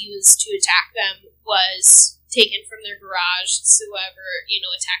that was used to attack them was taken from their garage, so whoever,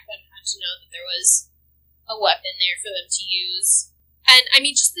 attacked them had to know that there was a weapon there for them to use. And, I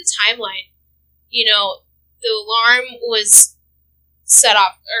mean, just the timeline. The alarm was set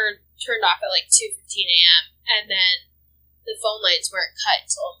off, or turned off at like 2:15 a.m., and then the phone lines weren't cut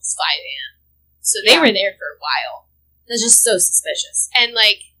until almost 5 a.m. So they were there for a while. That's just so suspicious. And,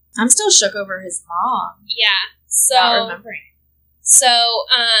 I'm still shook over his mom. Yeah. So, not remembering. So,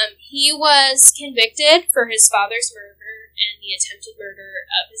 he was convicted for his father's murder and the attempted murder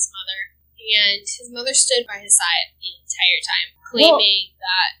of his mother. And his mother stood by his side the entire time, claiming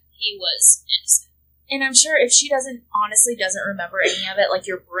that he was innocent. And I'm sure if she honestly doesn't remember any of it,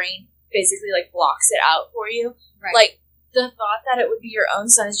 your brain basically, blocks it out for you. Right. The thought that it would be your own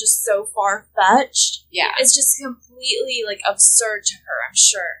son is just so far-fetched. Yeah. It's just completely, absurd to her, I'm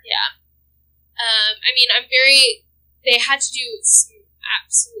sure. Yeah. They had to do some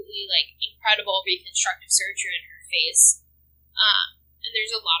absolutely, incredible reconstructive surgery in her face. And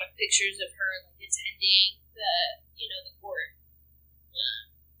there's a lot of pictures of her, attending the court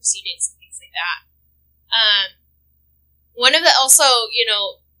proceedings and things like that. One of the also,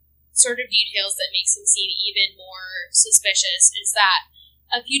 sort of details that makes him seem even more suspicious is that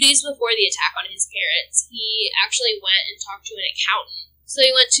a few days before the attack on his parents, he actually went and talked to an accountant. So he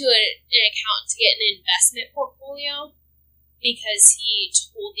went to an accountant to get an investment portfolio because he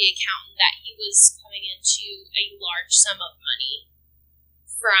told the accountant that he was coming into a large sum of money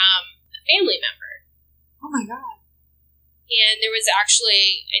from a family member. Oh my god. And there was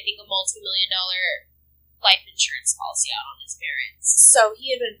actually, I think, a multi-million-dollar life insurance policy out on his parents. So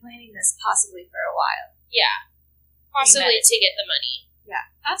he had been planning this possibly for a while. Yeah. Possibly to get the money. Yeah.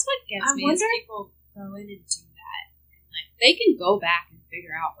 That's what gets me is people go in and do that. And, they can go back and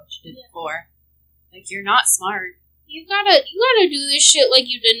figure out what you did before. You're not smart. You gotta do this shit like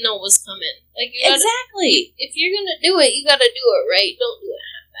you didn't know was coming. Exactly. If you're gonna do it, you gotta do it right. Don't do it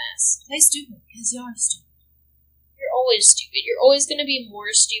half-assed. Play stupid, because you're stupid. You're always stupid. You're always gonna be more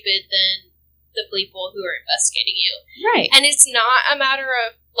stupid than the people who are investigating you. Right. And it's not a matter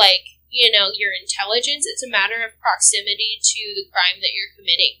of, your intelligence. It's a matter of proximity to the crime that you're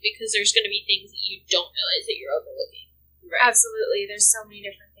committing, because there's gonna be things that you don't realize that you're overlooking. Right. Absolutely. There's so many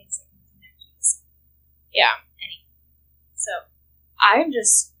different things that can connect you to something. Yeah. So, I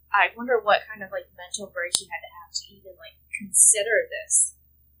wonder what kind of, mental break he had to have to even, consider this.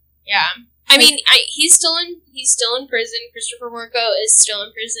 Yeah. I mean, he's still in prison. Christopher Warco is still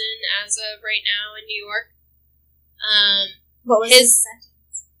in prison as of right now in New York. What was his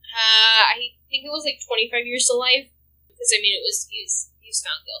sentence? I think it was 25 years to life. Because, he was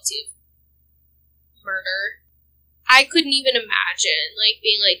found guilty of murder. I couldn't even imagine,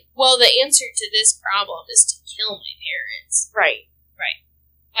 being well, the answer to this problem is to kill my parents. Right.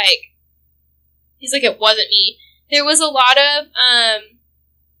 He's it wasn't me. There was a lot of,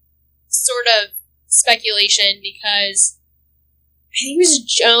 sort of speculation because I think it was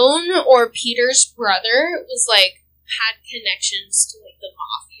Joan or Peter's brother was, had connections to, the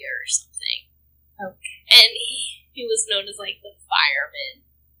mafia or something. Okay. And he was known as, the fireman.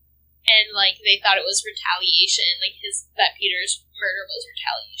 And, they thought it was retaliation. That Peter's murder was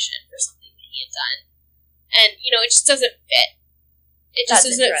retaliation for something that he had done. And, it just doesn't fit. It just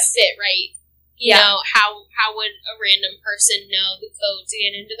doesn't fit right. You know, how would a random person know the code to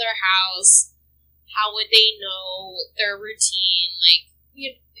get into their house? How would they know their routine?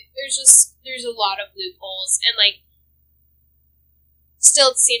 There's a lot of loopholes. And,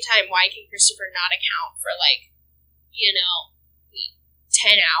 still at the same time, why can Christopher not account for,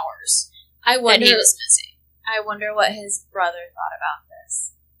 10 hours I wonder, that he was missing? I wonder what his brother thought about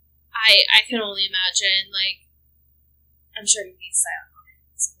this. I can only imagine, like, I'm sure you'd be silent on it.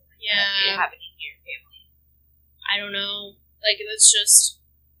 Something like Yeah. that happening to your family. I don't know. Like, it's just,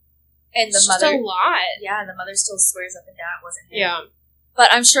 And it's the just mother, a lot. yeah, the mother still swears up and down it wasn't him. Yeah.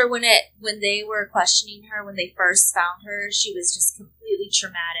 But I'm sure when they were questioning her, when they first found her, she was just completely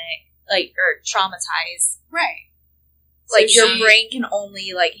traumatic, or traumatized. Right. Like, So your brain can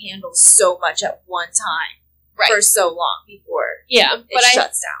only, like, handle so much at one time for so long before Yeah. it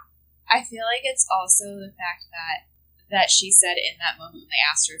shuts down. I feel like it's also the fact that she said in that moment when they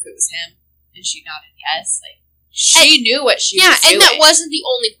asked her if it was him, and she nodded yes. Like, she knew what she was doing. And that wasn't the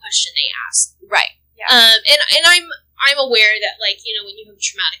only question they asked. Right. Yeah. And I'm aware that, like, you know, when you have a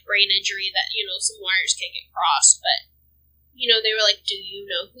traumatic brain injury, that, you know, some wires can get crossed, but, you know, they were like, do you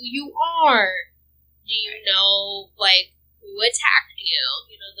know who you are? Do you know, like, who attacked you?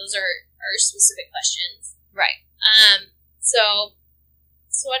 You know, those are specific questions. Right.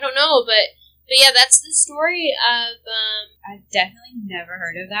 So I don't know, but yeah, that's the story of, I've definitely never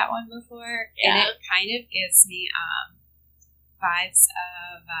heard of that one before, Yeah. and it kind of gives me vibes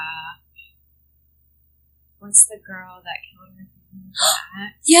of what's the girl that killed her family with an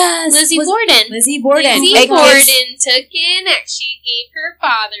axe? Yes! Lizzie Borden. Lizzie Borden. Lizzie It gives- Borden took an axe. She gave her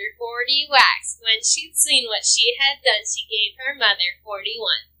father 40 whacks. When she'd seen what she had done, she gave her mother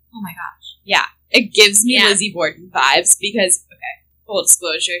 41. Oh my gosh. Yeah. It gives me Yeah. Lizzie Borden vibes because, okay, full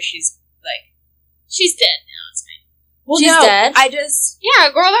disclosure, she's She's dead now. It's fine. well, She's no, dead? I just,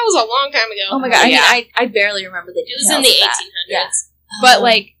 Yeah, girl, that was a long time ago. Oh my god, Yeah. I barely remember the It details was in the of that. 1800s. but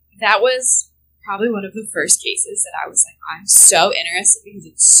like, that was probably one of the first cases that I was like, I'm so interested because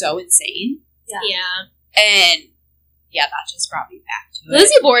it's so insane. Yeah. And yeah, that just brought me back to it.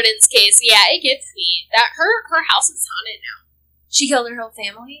 Lizzie Borden's case, yeah, it gets me. That her house is haunted now. She killed her whole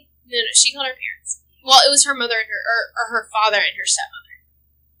family? No, she killed her parents. Well, it was her mother and or her father and her stepmother.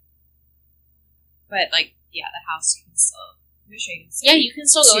 But like, yeah, the house you can still, I'm sure you can see. Yeah, you can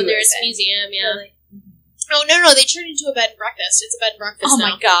still go in there. tours It's a in. museum, yeah. Really? Oh, no, they turned it into a bed and breakfast. It's a bed and breakfast Oh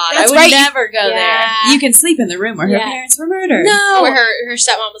now. my god, That's I would right. never go Yeah. You can sleep in the room where her Yeah. parents were murdered. there. No! Where her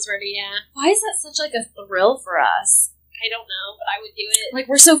stepmom was murdered, yeah. Why is that such like a thrill for us? I don't know, but I would do it. Like,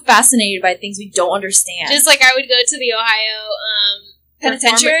 we're so fascinated by things we don't understand. Just like I would go to the Ohio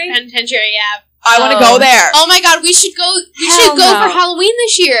Penitentiary? Penitentiary, yeah. I want to Oh. go there. Oh my god, we should go. We Hell should go no. for Halloween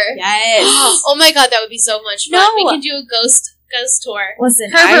this year. Yes. Oh my god, that would be so much fun. No. We can do a ghost tour. Listen,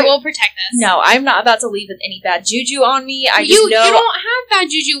 Herbert will protect us. no, I'm not about to leave with any bad juju on me. I just you know. don't have bad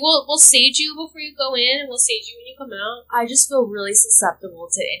juju. We'll sage you before you go in, and we'll sage you when you come out. I just feel really susceptible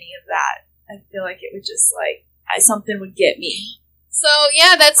to any of that. I feel like it would just something would get me. So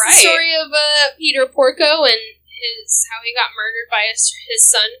yeah, that's the Right. story of Peter Porco and how he got murdered by his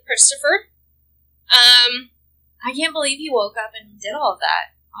son Christopher. I can't believe he woke up and did all of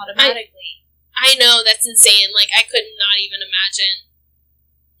that automatically. I know, that's insane. Like, I could not even imagine.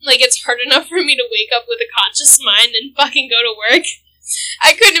 Like, it's hard enough for me to wake up with a conscious mind and fucking go to work.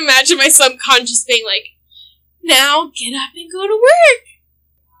 I couldn't imagine my subconscious being like, now get up and go to work.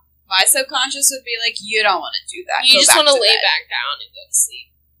 My subconscious would be like, you don't want to do that. You Go just back want to to lay bed. back down and go to sleep.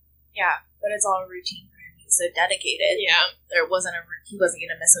 Yeah, but it's all a routine for him. He's so dedicated. Yeah. He wasn't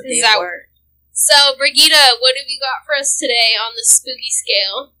going to miss a Is day that- of work. So, Brigitte, what have you got for us today on the spooky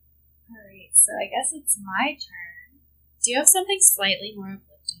scale? Alright, so I guess it's my turn. Do you have something slightly more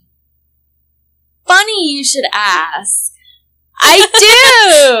uplifting? Funny you should ask. I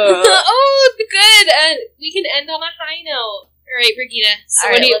do! Oh, good. We can end on a high note. All right, Brigitte. So,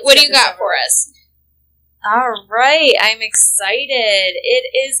 All right, let's what do get you this got over for with. us? Alright, I'm excited. It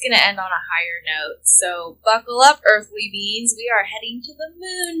is going to end on a higher note. So buckle up, earthly beings. We are heading to the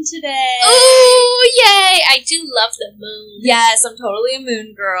moon today. Oh, yay! I do love the moon. Yes, I'm totally a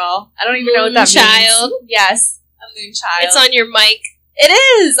moon girl. I don't even know what that Moonchild. means. Yes, a moon child. It's on your mic. It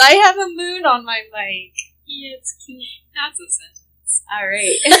is! I have a moon on my mic. Yeah, it's cute. That's a sentence.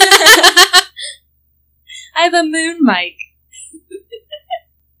 Alright. I have a moon mic.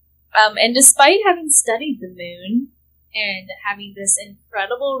 And despite having studied the moon and having this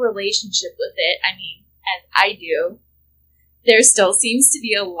incredible relationship with it, I mean, as I do, there still seems to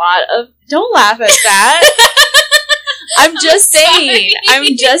be a lot of... Don't laugh at that! I'm just saying. sorry.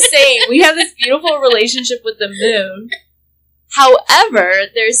 I'm just saying. We have this beautiful relationship with the moon. However,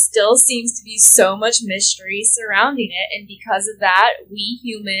 there still seems to be so much mystery surrounding it, and because of that, we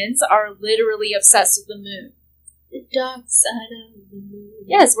humans are literally obsessed with the moon. The dark side of the moon.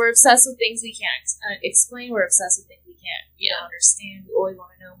 Yes, we're obsessed with things we can't explain. We're obsessed with things we can't understand. We always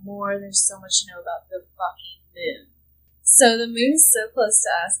want to know more. There's so much to know about the fucking moon. So the moon's so close to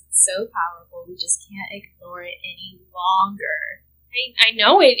us. It's so powerful. We just can't ignore it any longer. I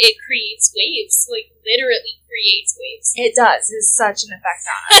know it creates waves. Like, literally creates waves. It does. It's such an effect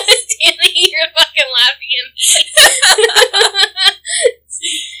on us. Stanley, you're fucking laughing.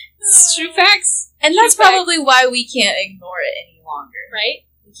 It's true facts. And that's probably why we can't ignore it any longer. Right?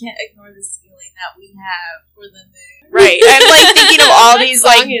 We can't ignore this feeling that we have for the moon. Right. I'm like thinking of all these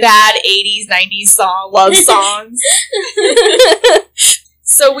like bad 80s, 90s love songs.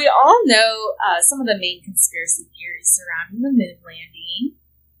 So we all know some of the main conspiracy theories surrounding the moon landing.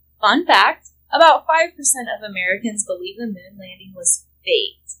 Fun fact, about 5% of Americans believe the moon landing was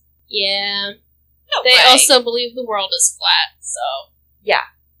faked. Yeah. No They way. also believe the world is flat, so. Yeah.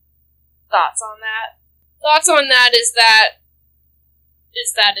 Thoughts on that? Thoughts on that is that.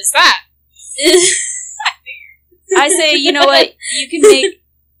 I say, you know what? You can make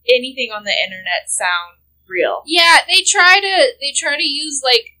anything on the internet sound real. Yeah, they try to use,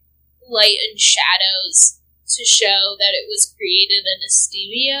 like, light and shadows to show that it was created in a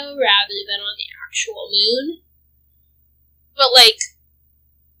studio rather than on the actual moon. But, like,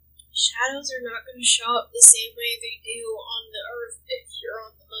 shadows are not going to show up the same way they do on the Earth if you're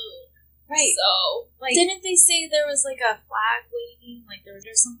on the moon. Right. So, like, Didn't they say there was like a flag waving, like there was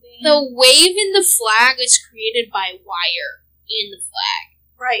something? the wave in the flag is created by wire in the flag.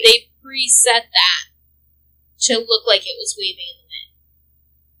 Right. They preset that to look like it was waving in the wind.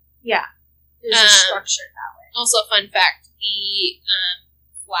 Yeah. There's a structure that way. Also, fun fact, the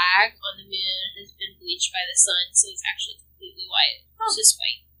flag on the moon has been bleached by the sun, so it's actually completely white. It's just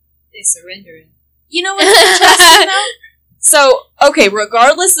white. They surrender it. You know what's interesting though? So, okay,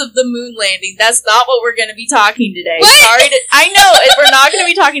 regardless of the moon landing, that's not what we're going to be talking today. What? I know, we're not going to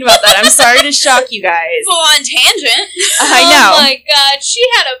be talking about that. I'm sorry to shock you guys. Full on tangent. I know. Oh my god, she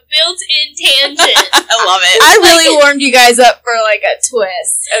had a built-in tangent. I love it. I really warmed you guys up for like a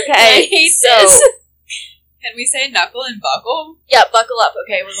twist, okay? I hate this. Can we say knuckle and buckle? Yeah, buckle up,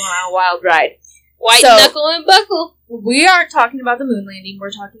 okay? We're going on a wild ride. White So- knuckle and buckle. We aren't talking about the moon landing.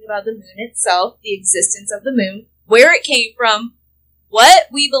 We're talking about the moon itself, the existence of the moon, where it came from, what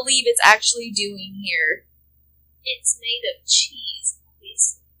we believe it's actually doing here. It's made of cheese,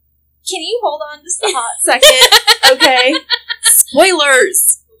 obviously. Can you hold on just a hot second? Okay.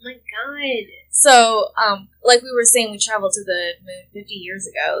 Spoilers! Oh my god. So, like we were saying, we traveled to the moon 50 years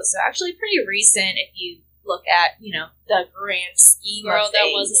ago, so actually pretty recent if you look at, you know, the grand scheme Girl, of that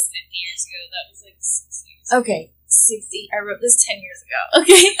things. wasn't 50 years ago. That was like 6 years ago. Okay, 60. I wrote this 10 years ago.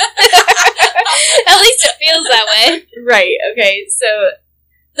 Okay. At least it feels that way. Right, okay. So,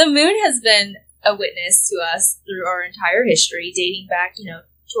 the moon has been a witness to us through our entire history, dating back, you know,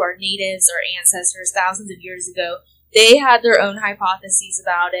 to our natives, our ancestors, thousands of years ago. They had their own hypotheses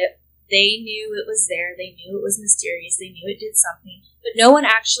about it. They knew it was there. They knew it was mysterious. They knew it did something. But no one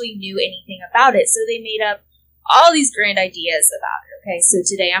actually knew anything about it. So they made up all these grand ideas about it. Okay, so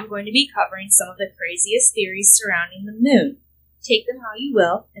today I'm going to be covering some of the craziest theories surrounding the moon. Take them how you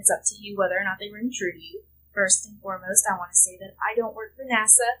will. It's up to you whether or not they ring true to you. First and foremost, I want to say that I don't work for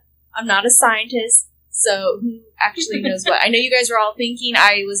NASA. I'm not a scientist. So who actually knows what? I know you guys were all thinking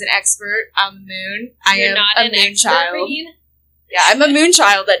I was an expert on the moon. I You're am not a an moon expert, child. Reed. Yeah, I'm a moon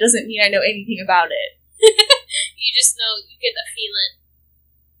child. That doesn't mean I know anything about it. You just know, you get the feeling.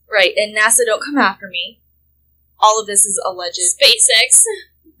 Right, and NASA don't come after me. All of this is alleged. SpaceX.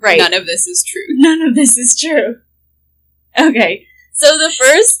 Right. None of this is true. None of this is true. Okay, so the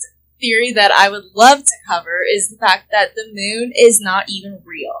first theory that I would love to cover is the fact that the moon is not even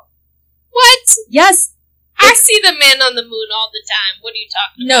real. What? Yes. I see the man on the moon all the time. What are you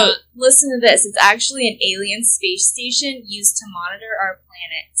talking No, about? listen to this. It's actually an alien space station used to monitor our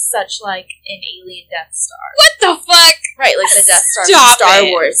planet, such like an alien Death Star. What the fuck? Right, like the Death Star Stop from Star it.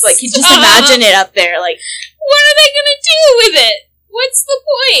 Wars. Like, you just Stop. imagine it up there, like, What are they gonna do with it? What's the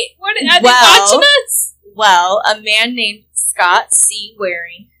point? What are they Well- watching us? well, a man named Scott C.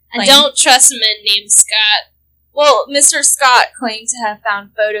 Waring. I don't trust men named Scott. Well, Mr. Scott claimed to have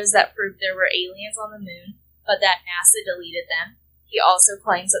found photos that proved there were aliens on the moon, but that NASA deleted them. He also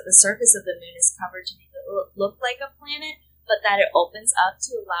claims that the surface of the moon is covered to make it look like a planet, but that it opens up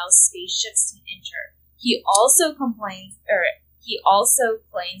to allow spaceships to enter. He also claims that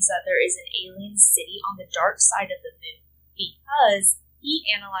there is an alien city on the dark side of the moon because he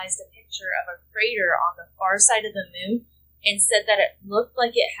analyzed a picture of a crater on the far side of the moon and said that it looked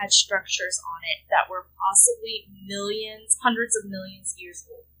like it had structures on it that were possibly millions, hundreds of millions years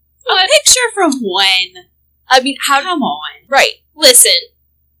old. A picture from when? I mean, how... Come on. Right. Listen,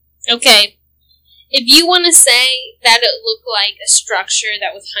 okay, if you want to say that it looked like a structure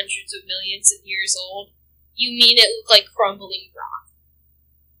that was hundreds of millions of years old, you mean it looked like crumbling rock.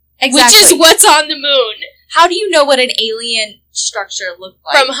 Exactly. Which is what's on the moon. How do you know what an alien structure looked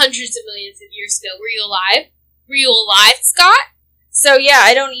like. From hundreds of millions of years ago. Were you alive? Were you alive, Scott? So yeah,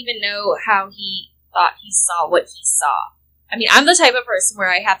 I don't even know how he thought he saw what he saw. I mean, I'm the type of person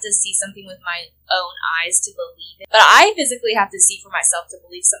where I have to see something with my own eyes to believe it. But I physically have to see for myself to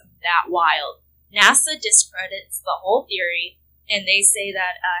believe something that wild. NASA discredits the whole theory, and they say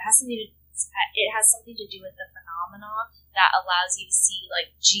that it has something to do with the phenomenon that allows you to see,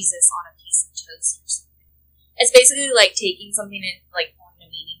 like, Jesus on a piece of toast or something. It's basically like taking something and, like, pulling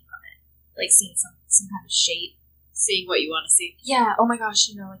a meaning from it. Like, seeing some kind of shape. Seeing what you want to see. Yeah, oh my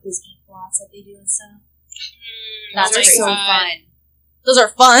gosh, like those ink blots that they do and stuff. Those are so fun. Those are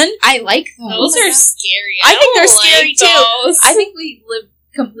fun? I like those. Those are scary. I think they're scary too. Those. I think we live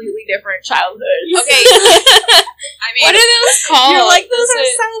completely different childhoods. Okay. I mean, what are those called? You're like, those are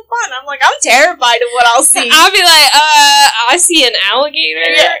so fun. I'm like, I'm terrified of what I'll see. I'll be like, I see an alligator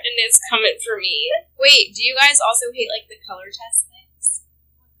and it's coming for me. Wait, do you guys also hate, like, the color test things?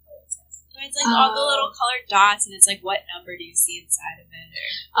 It's like all the little colored dots, and it's like, what number do you see inside of it?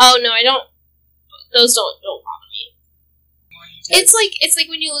 Oh no, I don't. Those don't bother me. It's like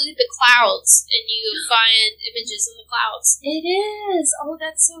when you look at the clouds and you find images in the clouds. It is. Oh,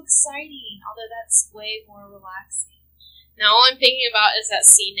 that's so exciting. Although that's way more relaxing. Now all I'm thinking about is that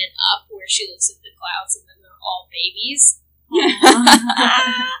scene in Up where she looks at the clouds and then they're all babies.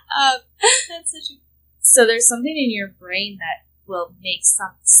 That's such a... So there's something in your brain that will make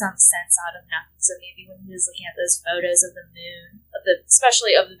some sense out of nothing. So maybe when he was looking at those photos of the moon,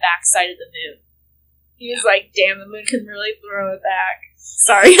 especially of the backside of the moon, he was like, damn, the moon can really throw it back.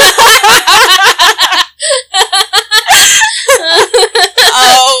 Sorry.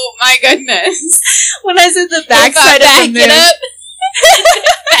 Oh my goodness. When I said the backside of the moon.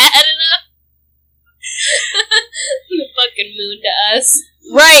 Bad enough. The fucking moon to us.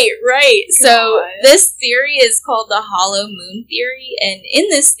 Right. So this theory is called the hollow moon theory, and in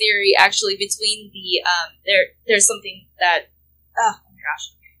this theory, actually, between the there's something that oh my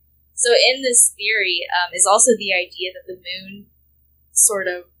gosh. So in this theory is also the idea that the moon sort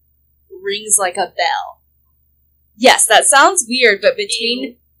of rings like a bell. Yes, that sounds weird, but between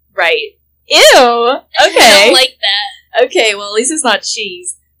Ew. Right. Ew. Okay. I don't like that. Okay, well, at least it's not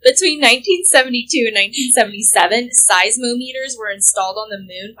cheese. Between 1972 and 1977, seismometers were installed on the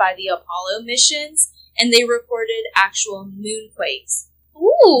moon by the Apollo missions, and they recorded actual moonquakes.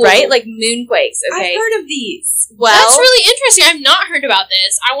 Ooh. Right? Like moonquakes, okay? I've heard of these. Well, That's really interesting. I've not heard about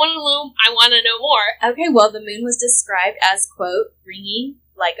this. I want to know more. okay, well, the moon was described as, quote, ringing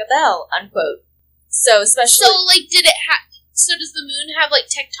like a bell, unquote. So, especially... So, like, so does the moon have, like,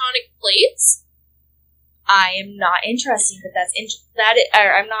 tectonic plates? I am not interested, but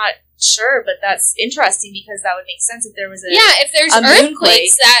I'm not sure, but that's interesting because that would make sense if there was if there's a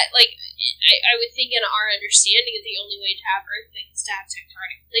earthquakes that, like, I would think in our understanding that the only way to have earthquakes is to have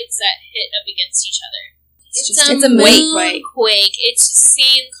tectonic plates that hit up against each other. It's a moonquake. It's the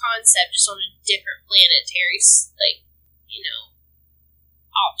same concept, just on a different planetary, like,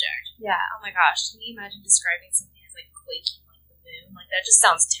 object. Yeah, oh my gosh. Can you imagine describing something as, like, quaking like the moon? Like, that just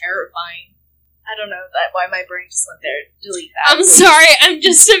sounds terrifying. I don't know why my brain just went there. Delete that. I'm sorry, I'm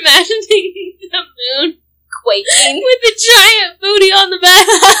just imagining the moon quaking with a giant booty on the back.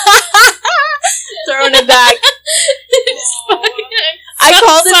 Throwing it back. I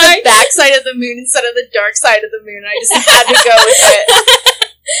called it the backside of the moon instead of the dark side of the moon. I just had to go with it.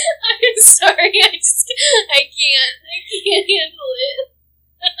 I'm sorry, I can't handle it.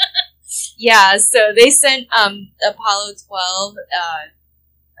 Yeah, so they sent Apollo 12.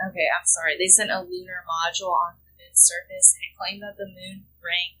 Okay, I'm sorry. They sent a lunar module onto the moon's surface and claimed that the moon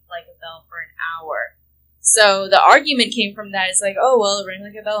rang like a bell for an hour. So the argument came from that. It's like, oh, well, it rang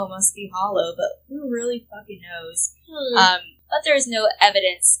like a bell. It must be hollow, but who really fucking knows? But there is no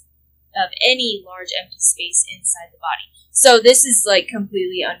evidence of any large empty space inside the body. So this is, like,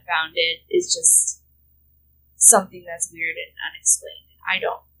 completely unfounded. It's just something that's weird and unexplained. I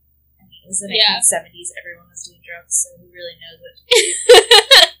mean, it was the 1970s. Everyone was doing drugs, so who really knows what to do?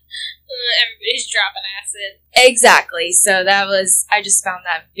 Everybody's dropping acid. Exactly. So I just found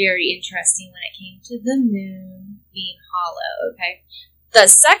that very interesting when it came to the moon being hollow, okay? The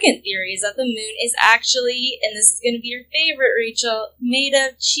second theory is that the moon is actually, and this is going to be your favorite, Rachel, made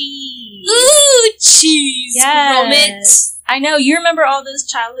of cheese. Ooh, cheese. Yes. I know. You remember all those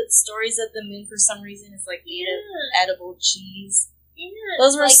childhood stories that the moon, for some reason, is, like, made of edible cheese? Yeah.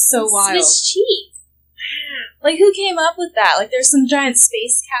 Those were like so wild. Swiss cheese. Like, who came up with that? Like, there's some giant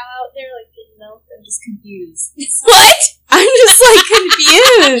space cow out there, like, getting milk. I'm just confused. What? I'm just, like,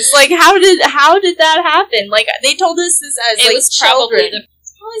 confused. Like, how did that happen? Like, they told us this as, It like, was children. probably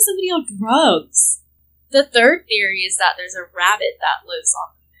Probably somebody on drugs. The third theory is that there's a rabbit that lives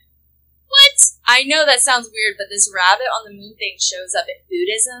on the moon. What? I know that sounds weird, but this rabbit on the moon thing shows up in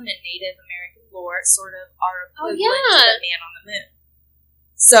Buddhism and Native American lore, sort of our equivalent to the man on the moon.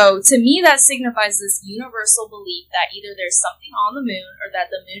 So, to me, that signifies this universal belief that either there's something on the moon or that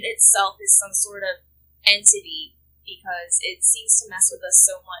the moon itself is some sort of entity, because it seems to mess with us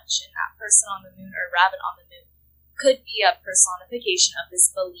so much, and that person on the moon or rabbit on the moon could be a personification of this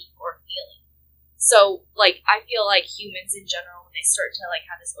belief or feeling. So, like, I feel like humans in general, when they start to, like,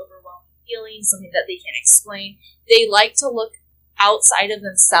 have this overwhelming feeling, something that they can't explain, they like to look outside of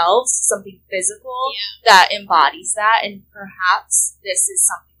themselves, something physical that embodies that, and perhaps this is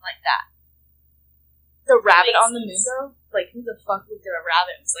something like that. The rabbit on the moon, though? Like, who the fuck looked at a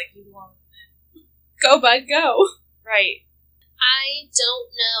rabbit and was like, you belong on the moon? Go, bud, go. Right. I don't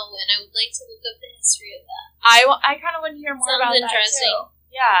know, and I would like to look up the history of that. I kind of want to hear more about interesting. that, too.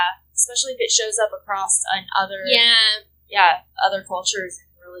 Yeah, especially if it shows up across other other cultures and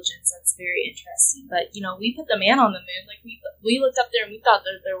religions. That's very interesting. But, you know, we put the man on the moon. Like, we looked up there and we thought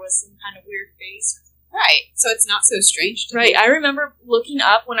that there was some kind of weird face. Right. So it's not so strange to Right. me. I remember looking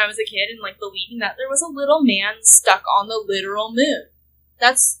up when I was a kid and, like, believing that there was a little man stuck on the literal moon.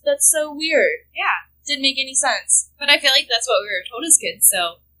 That's so weird. Yeah. Didn't make any sense. But I feel like that's what we were told as kids,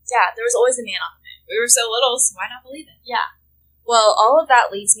 so Yeah, there was always a man on the moon. we were so little, so why not believe it? Yeah. Well, all of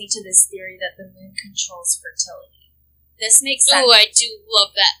that leads me to this theory that the moon controls fertility. This makes sense. Oh, I do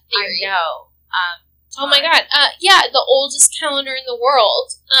love that theory. I know. Oh my god. Yeah, the oldest calendar in the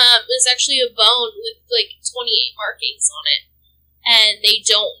world is actually a bone with, like, 28 markings on it. And they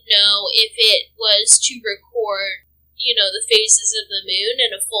don't know if it was to record, you know, the phases of the moon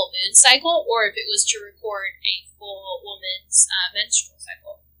and a full moon cycle, or if it was to record a full woman's menstrual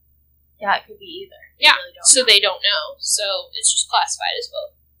cycle. Yeah, it could be either. Yeah, really don't so know. they don't know. So it's just classified as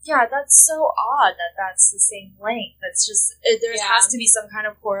both. Yeah, that's so odd that that's the same length. That's just, there has to be some kind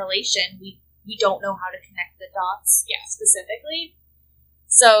of correlation. We don't know how to connect the dots specifically.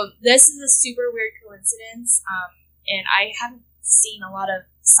 So this is a super weird coincidence, and I haven't seen a lot of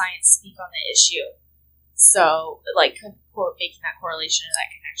science speak on the issue. So, like, making that correlation or that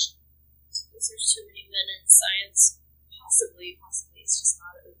connection. Because there's too many men in science. Possibly. It's just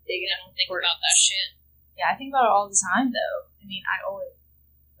not a big enough. I don't think about that shit. Yeah, I think about it all the time, though. I mean, I always...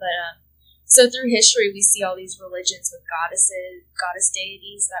 But, so through history, we see all these religions with goddess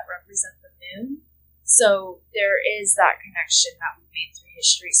deities that represent the moon. So there is that connection that we've made through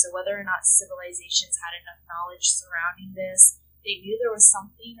history. So whether or not civilizations had enough knowledge surrounding this, they knew there was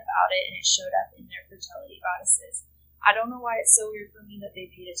something about it, and it showed up in their fertility goddesses. I don't know why it's so weird for me that they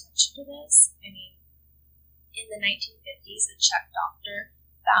paid attention to this. I mean, in the 1950s, a Czech doctor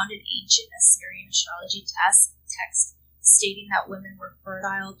found an ancient Assyrian astrology text stating that women were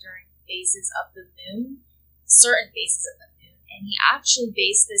fertile during phases of the moon, certain phases of the moon, and he actually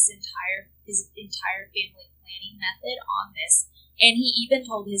based his entire family planning method on this, and he even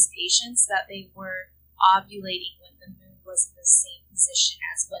told his patients that they were ovulating when the moon was in the same position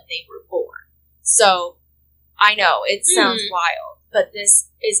as when they were born. So, I know, it sounds wild, but this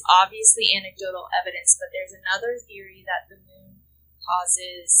is obviously anecdotal evidence, but there's another theory that the moon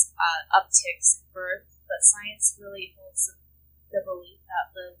causes upticks in birth, but science really holds the belief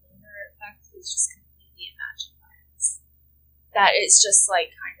that the lunar effect is just completely imagined by us. That it's just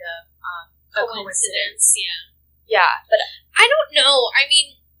like kind of a coincidence. Yeah, but I don't know. I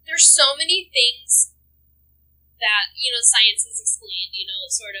mean, there's so many things that, you know, science has explained, you know,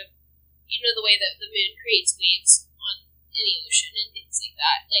 sort of, you know, the way that the moon creates waves in the ocean and things like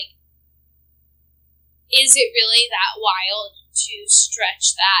that. Like, is it really that wild to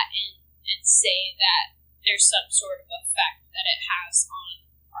stretch that and say that there's some sort of effect that it has on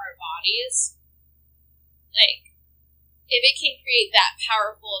our bodies? Like, if it can create that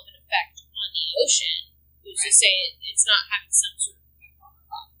powerful of an effect on the ocean, who's to say it's not having some sort of effect on our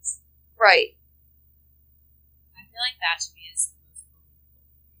bodies? right. I feel like that to me is the most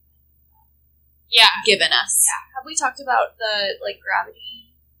Yeah. given us. Yeah. Have we talked about the, like,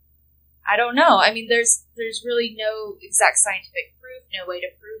 gravity? I don't know. I mean, there's really no exact scientific proof, no way to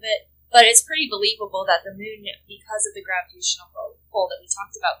prove it, but it's pretty believable that the moon, because of the gravitational pull that we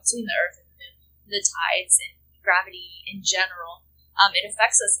talked about between the Earth and the moon, the tides and gravity in general, it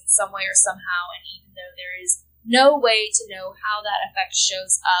affects us in some way or somehow, and even though there is no way to know how that effect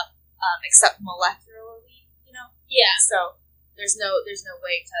shows up, except molecularly, you know? Yeah. So there's no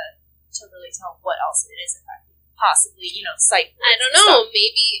way to really tell what else it is affecting. Possibly, you know, psych. I don't know.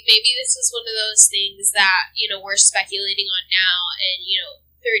 Maybe this is one of those things that, you know, we're speculating on now, and, you know,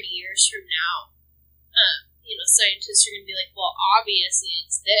 30 years from now, you know, scientists are going to be like, well, obviously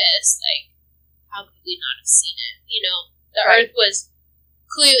it's this. Like, how could we not have seen it? You know, the Right. Earth was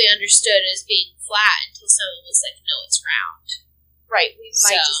clearly understood as being flat until someone was like, no, it's round. Right, we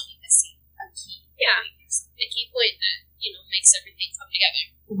might So- just be missing a key. Yeah. point or something. A key point that, you know, makes everything come together.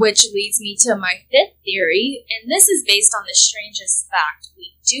 Which leads me to my fifth theory, and this is based on the strangest fact.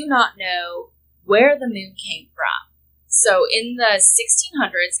 We do not know where the moon came from. So in the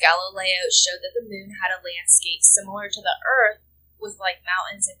 1600s, Galileo showed that the moon had a landscape similar to the Earth with like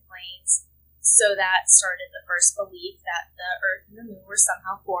mountains and plains. So that started the first belief that the Earth and the moon were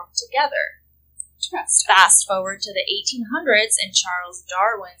somehow formed together. Interesting. Fast forward to the 1800s, and Charles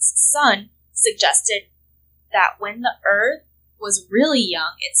Darwin's son suggested that when the Earth was really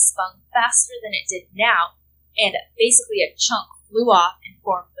young, it spun faster than it did now, and basically a chunk flew off and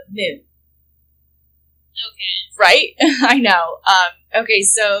formed the moon. Okay. Right? I know. Okay,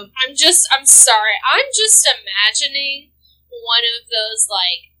 so I'm sorry. I'm just imagining one of those,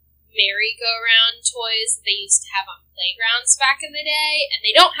 like, merry-go-round toys that they used to have on playgrounds back in the day, and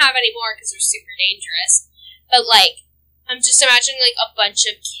they don't have anymore because they're super dangerous. But, like, I'm just imagining, like, a bunch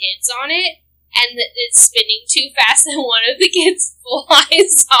of kids on it, and it's spinning too fast, and one of the kids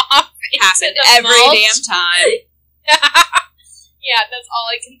flies off into Happened the every mulch. damn time. Yeah, that's all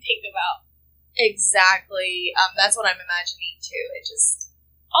I can think about. exactly, that's what I'm imagining too. It just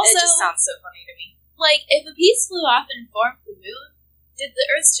Also, sounds so funny to me. like, if a piece flew off and formed the moon, did the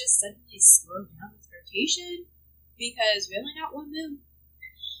Earth just suddenly slow down its rotation? Because we only got one moon.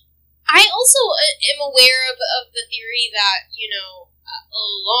 I also am aware of the theory that, you know, a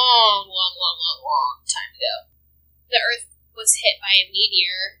long time ago, the Earth was hit by a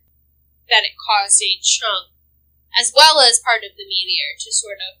meteor, that it caused a chunk, as well as part of the meteor, to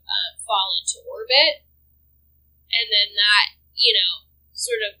sort of fall into orbit. And then that, you know,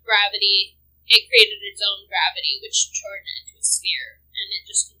 sort of gravity, it created its own gravity, which turned it into a sphere, and it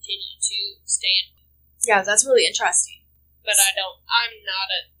just continued to stay in. Yeah, that's really interesting. But I'm not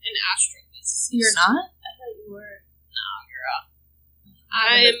an astrophysicist. You're not? I thought you were.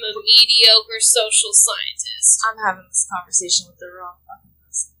 I'm a mediocre social scientist. I'm having this conversation with the wrong fucking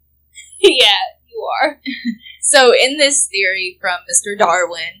person. Yeah, you are. So, in this theory from Mr.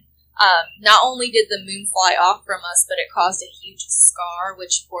 Darwin, not only did the moon fly off from us, but it caused a huge scar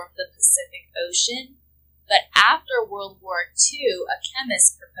which formed the Pacific Ocean. But after World War II, a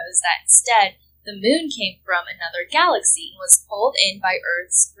chemist proposed that instead, the moon came from another galaxy and was pulled in by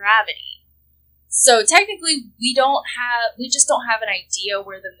Earth's gravity. So technically, we just don't have an idea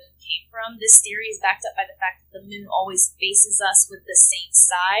where the moon came from. This theory is backed up by the fact that the moon always faces us with the same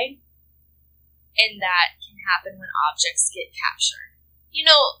side, and that can happen when objects get captured. You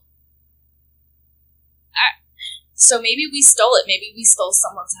know, So maybe we stole it. Maybe we stole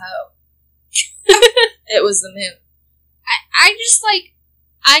someone's hoe. It was the moon. I just, like,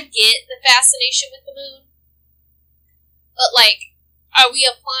 I get the fascination with the moon, but, like, are we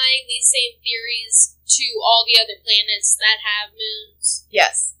applying these same theories to all the other planets that have moons?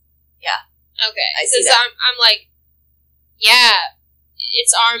 Yes. Okay, I see because that. I'm like, yeah, it's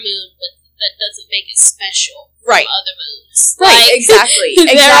our moon, but that doesn't make it special Right. from other moons. Right, Like, exactly.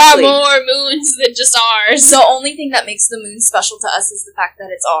 There are Exactly. more moons than just ours. The only thing that makes the moon special to us is the fact that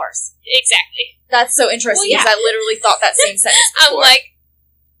it's ours. Exactly. That's so interesting, Well, yeah. because I literally thought that same sentence I'm before. like,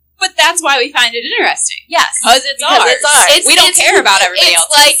 But that's why we find it interesting. yes. Because it's ours. It's ours. We don't care about everybody else.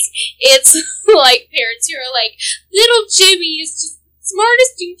 It's like parents who are like, little Jimmy is just the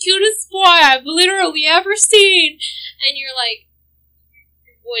smartest and cutest boy I've literally ever seen. And you're like,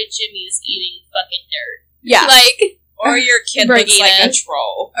 your boy Jimmy is eating fucking dirt. Yeah. Like, Or your kid looks like a Brigida.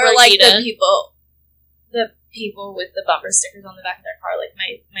 troll. Or like Brigida. the people with the bumper stickers on the back of their car, like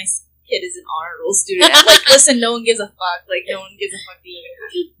my kid is an honor roll student. I'm like, listen, no one gives a fuck. Like, no one gives a fuck.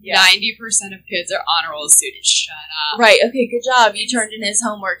 Yeah. 90% of kids are honor roll students. Shut up. Right, okay, good job. You turned in his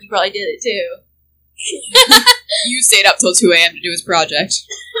homework. You probably did it too. You stayed up till 2 a.m. to do his project.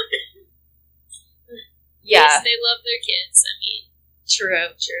 Yeah. they love their kids. I mean,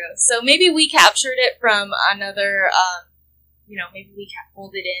 True. So maybe we captured it from another, maybe we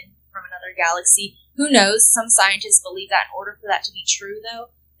pulled it in from another galaxy. Who knows? Some scientists believe that in order for that to be true,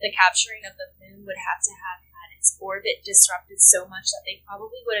 though, the capturing of the moon would have to have had its orbit disrupted so much that they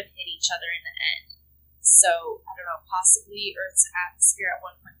probably would have hit each other in the end. So, I don't know, possibly Earth's atmosphere at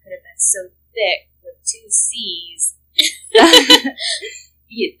one point could have been so thick with two C's.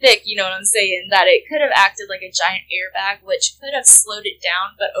 Thick, you know what I'm saying, that it could have acted like a giant airbag, which could have slowed it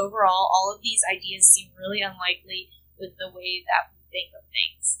down, but overall, all of these ideas seem really unlikely with the way that we think of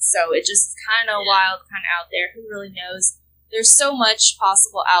things. So it's just kind of wild, kind of out there. Who really knows? There's so much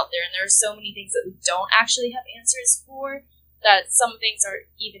possible out there, and there are so many things that we don't actually have answers for, that some things are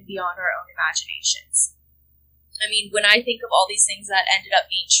even beyond our own imaginations. I mean, when I think of all these things that ended up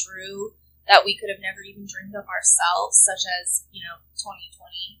being true, that we could have never even dreamed of ourselves, such as,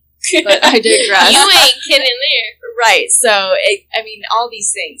 2020. But I digress. You ain't kidding there. Right, so, all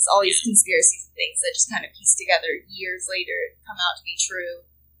these things, all these conspiracies and things that just kind of piece together years later come out to be true.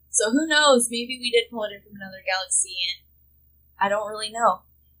 So who knows, maybe we did pull it in from another galaxy, and I don't really know.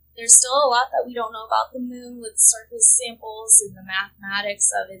 There's still a lot that we don't know about the moon with surface samples and the mathematics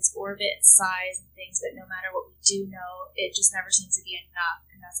of its orbit and size and things, but no matter what we do know, it just never seems to be enough,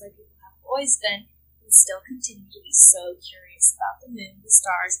 and that's why people have always been and still continue to be so curious about the moon, the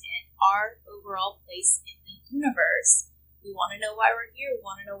stars, and our overall place in the universe. We want to know why we're here. We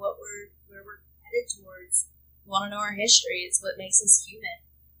want to know where we're headed towards. We want to know our history. It's what makes us human.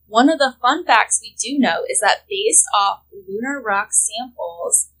 One of the fun facts we do know is that based off lunar rock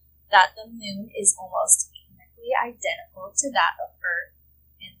samples, that the moon is almost chemically identical to that of Earth.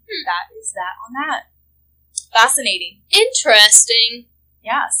 And that is that on that. Fascinating. Interesting.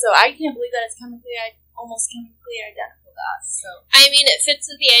 Yeah, so I can't believe that it's almost chemically identical to us. So it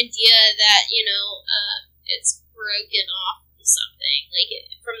fits with the idea that, it's broken off from something,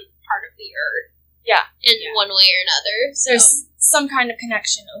 from part of the Earth. Yeah. In one way or another. So. There's some kind of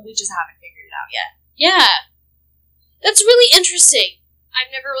connection, and we just haven't figured it out yet. Yeah. That's really interesting. I've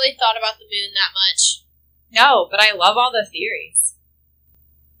never really thought about the moon that much. No, but I love all the theories.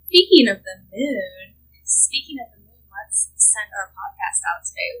 Speaking of the moon, let's send our podcast out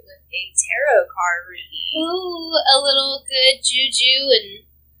today with a tarot card reading. Ooh, a little good juju, and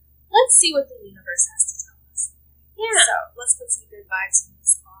let's see what the universe has to tell us. Yeah. So, let's put some good vibes in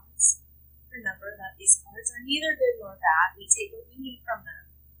these cards. Remember that these cards are neither good nor bad. We take what we need from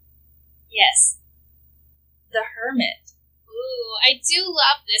them. Yes. The Hermit. Ooh, I do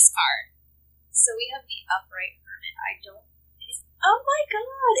love this card. So we have the Upright Hermit. Oh my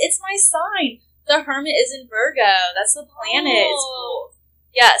god, it's my sign. The Hermit is in Virgo. That's the planet. Oh. It's cool.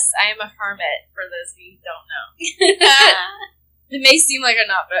 Yes, I am a hermit, for those of you who don't know. It may seem like I'm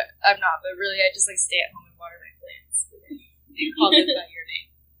not, but really I just stay at home and water my plants. They call it by your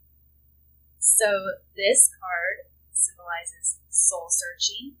name. So this card symbolizes soul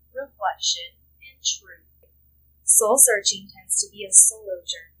searching, reflection, and truth. Soul searching tends to be a solo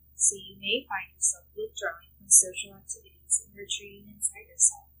journey, so you may find yourself withdrawing from social activities and retreating inside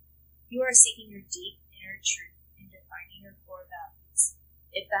yourself. You are seeking your deep inner truth and defining your core values.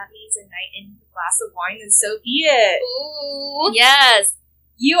 If that means a night in with a glass of wine, then so be it. Ooh. Yes.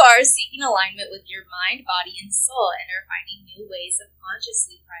 You are seeking alignment with your mind, body, and soul, and are finding new ways of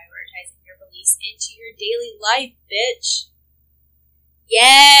consciously prioritizing your beliefs into your daily life, bitch.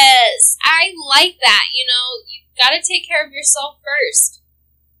 Yes, I like that. You've got to take care of yourself first.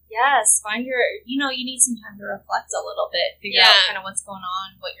 Yes, find your, you need some time to reflect a little bit, figure out kind of what's going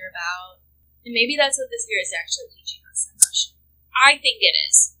on, what you're about. And maybe that's what this year is actually teaching us. I'm not sure. I think it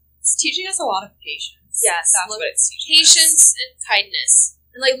is. It's teaching us a lot of patience. Yes, that's what it's teaching patience us. And kindness.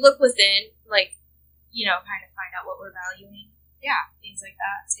 And look within, kind of find out what we're valuing. Yeah, things like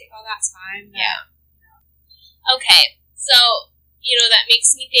that. Take all that time. Okay, so that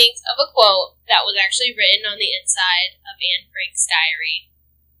makes me think of a quote that was actually written on the inside of Anne Frank's diary.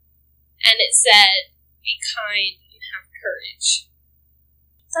 And it said, "Be kind and have courage."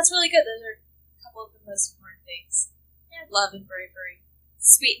 That's really good. Those are a couple of the most important things. Yeah. Love and bravery.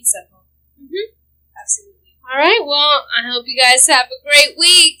 Sweet and simple. Mm-hmm. Absolutely. All right, well, I hope you guys have a great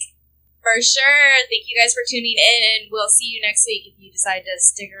week. For sure. Thank you guys for tuning in, and we'll see you next week if you decide to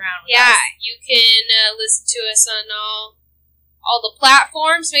stick around with us. Yeah, you can listen to us on all the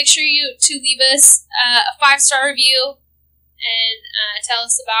platforms. Make sure to leave us a 5-star review and tell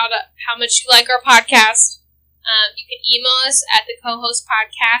us about how much you like our podcast. You can email us at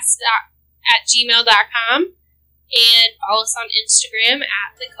thecohostpodcast@gmail.com and follow us on Instagram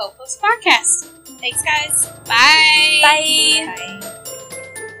at thecohostpodcast. Thanks, guys. Bye. Bye. Bye.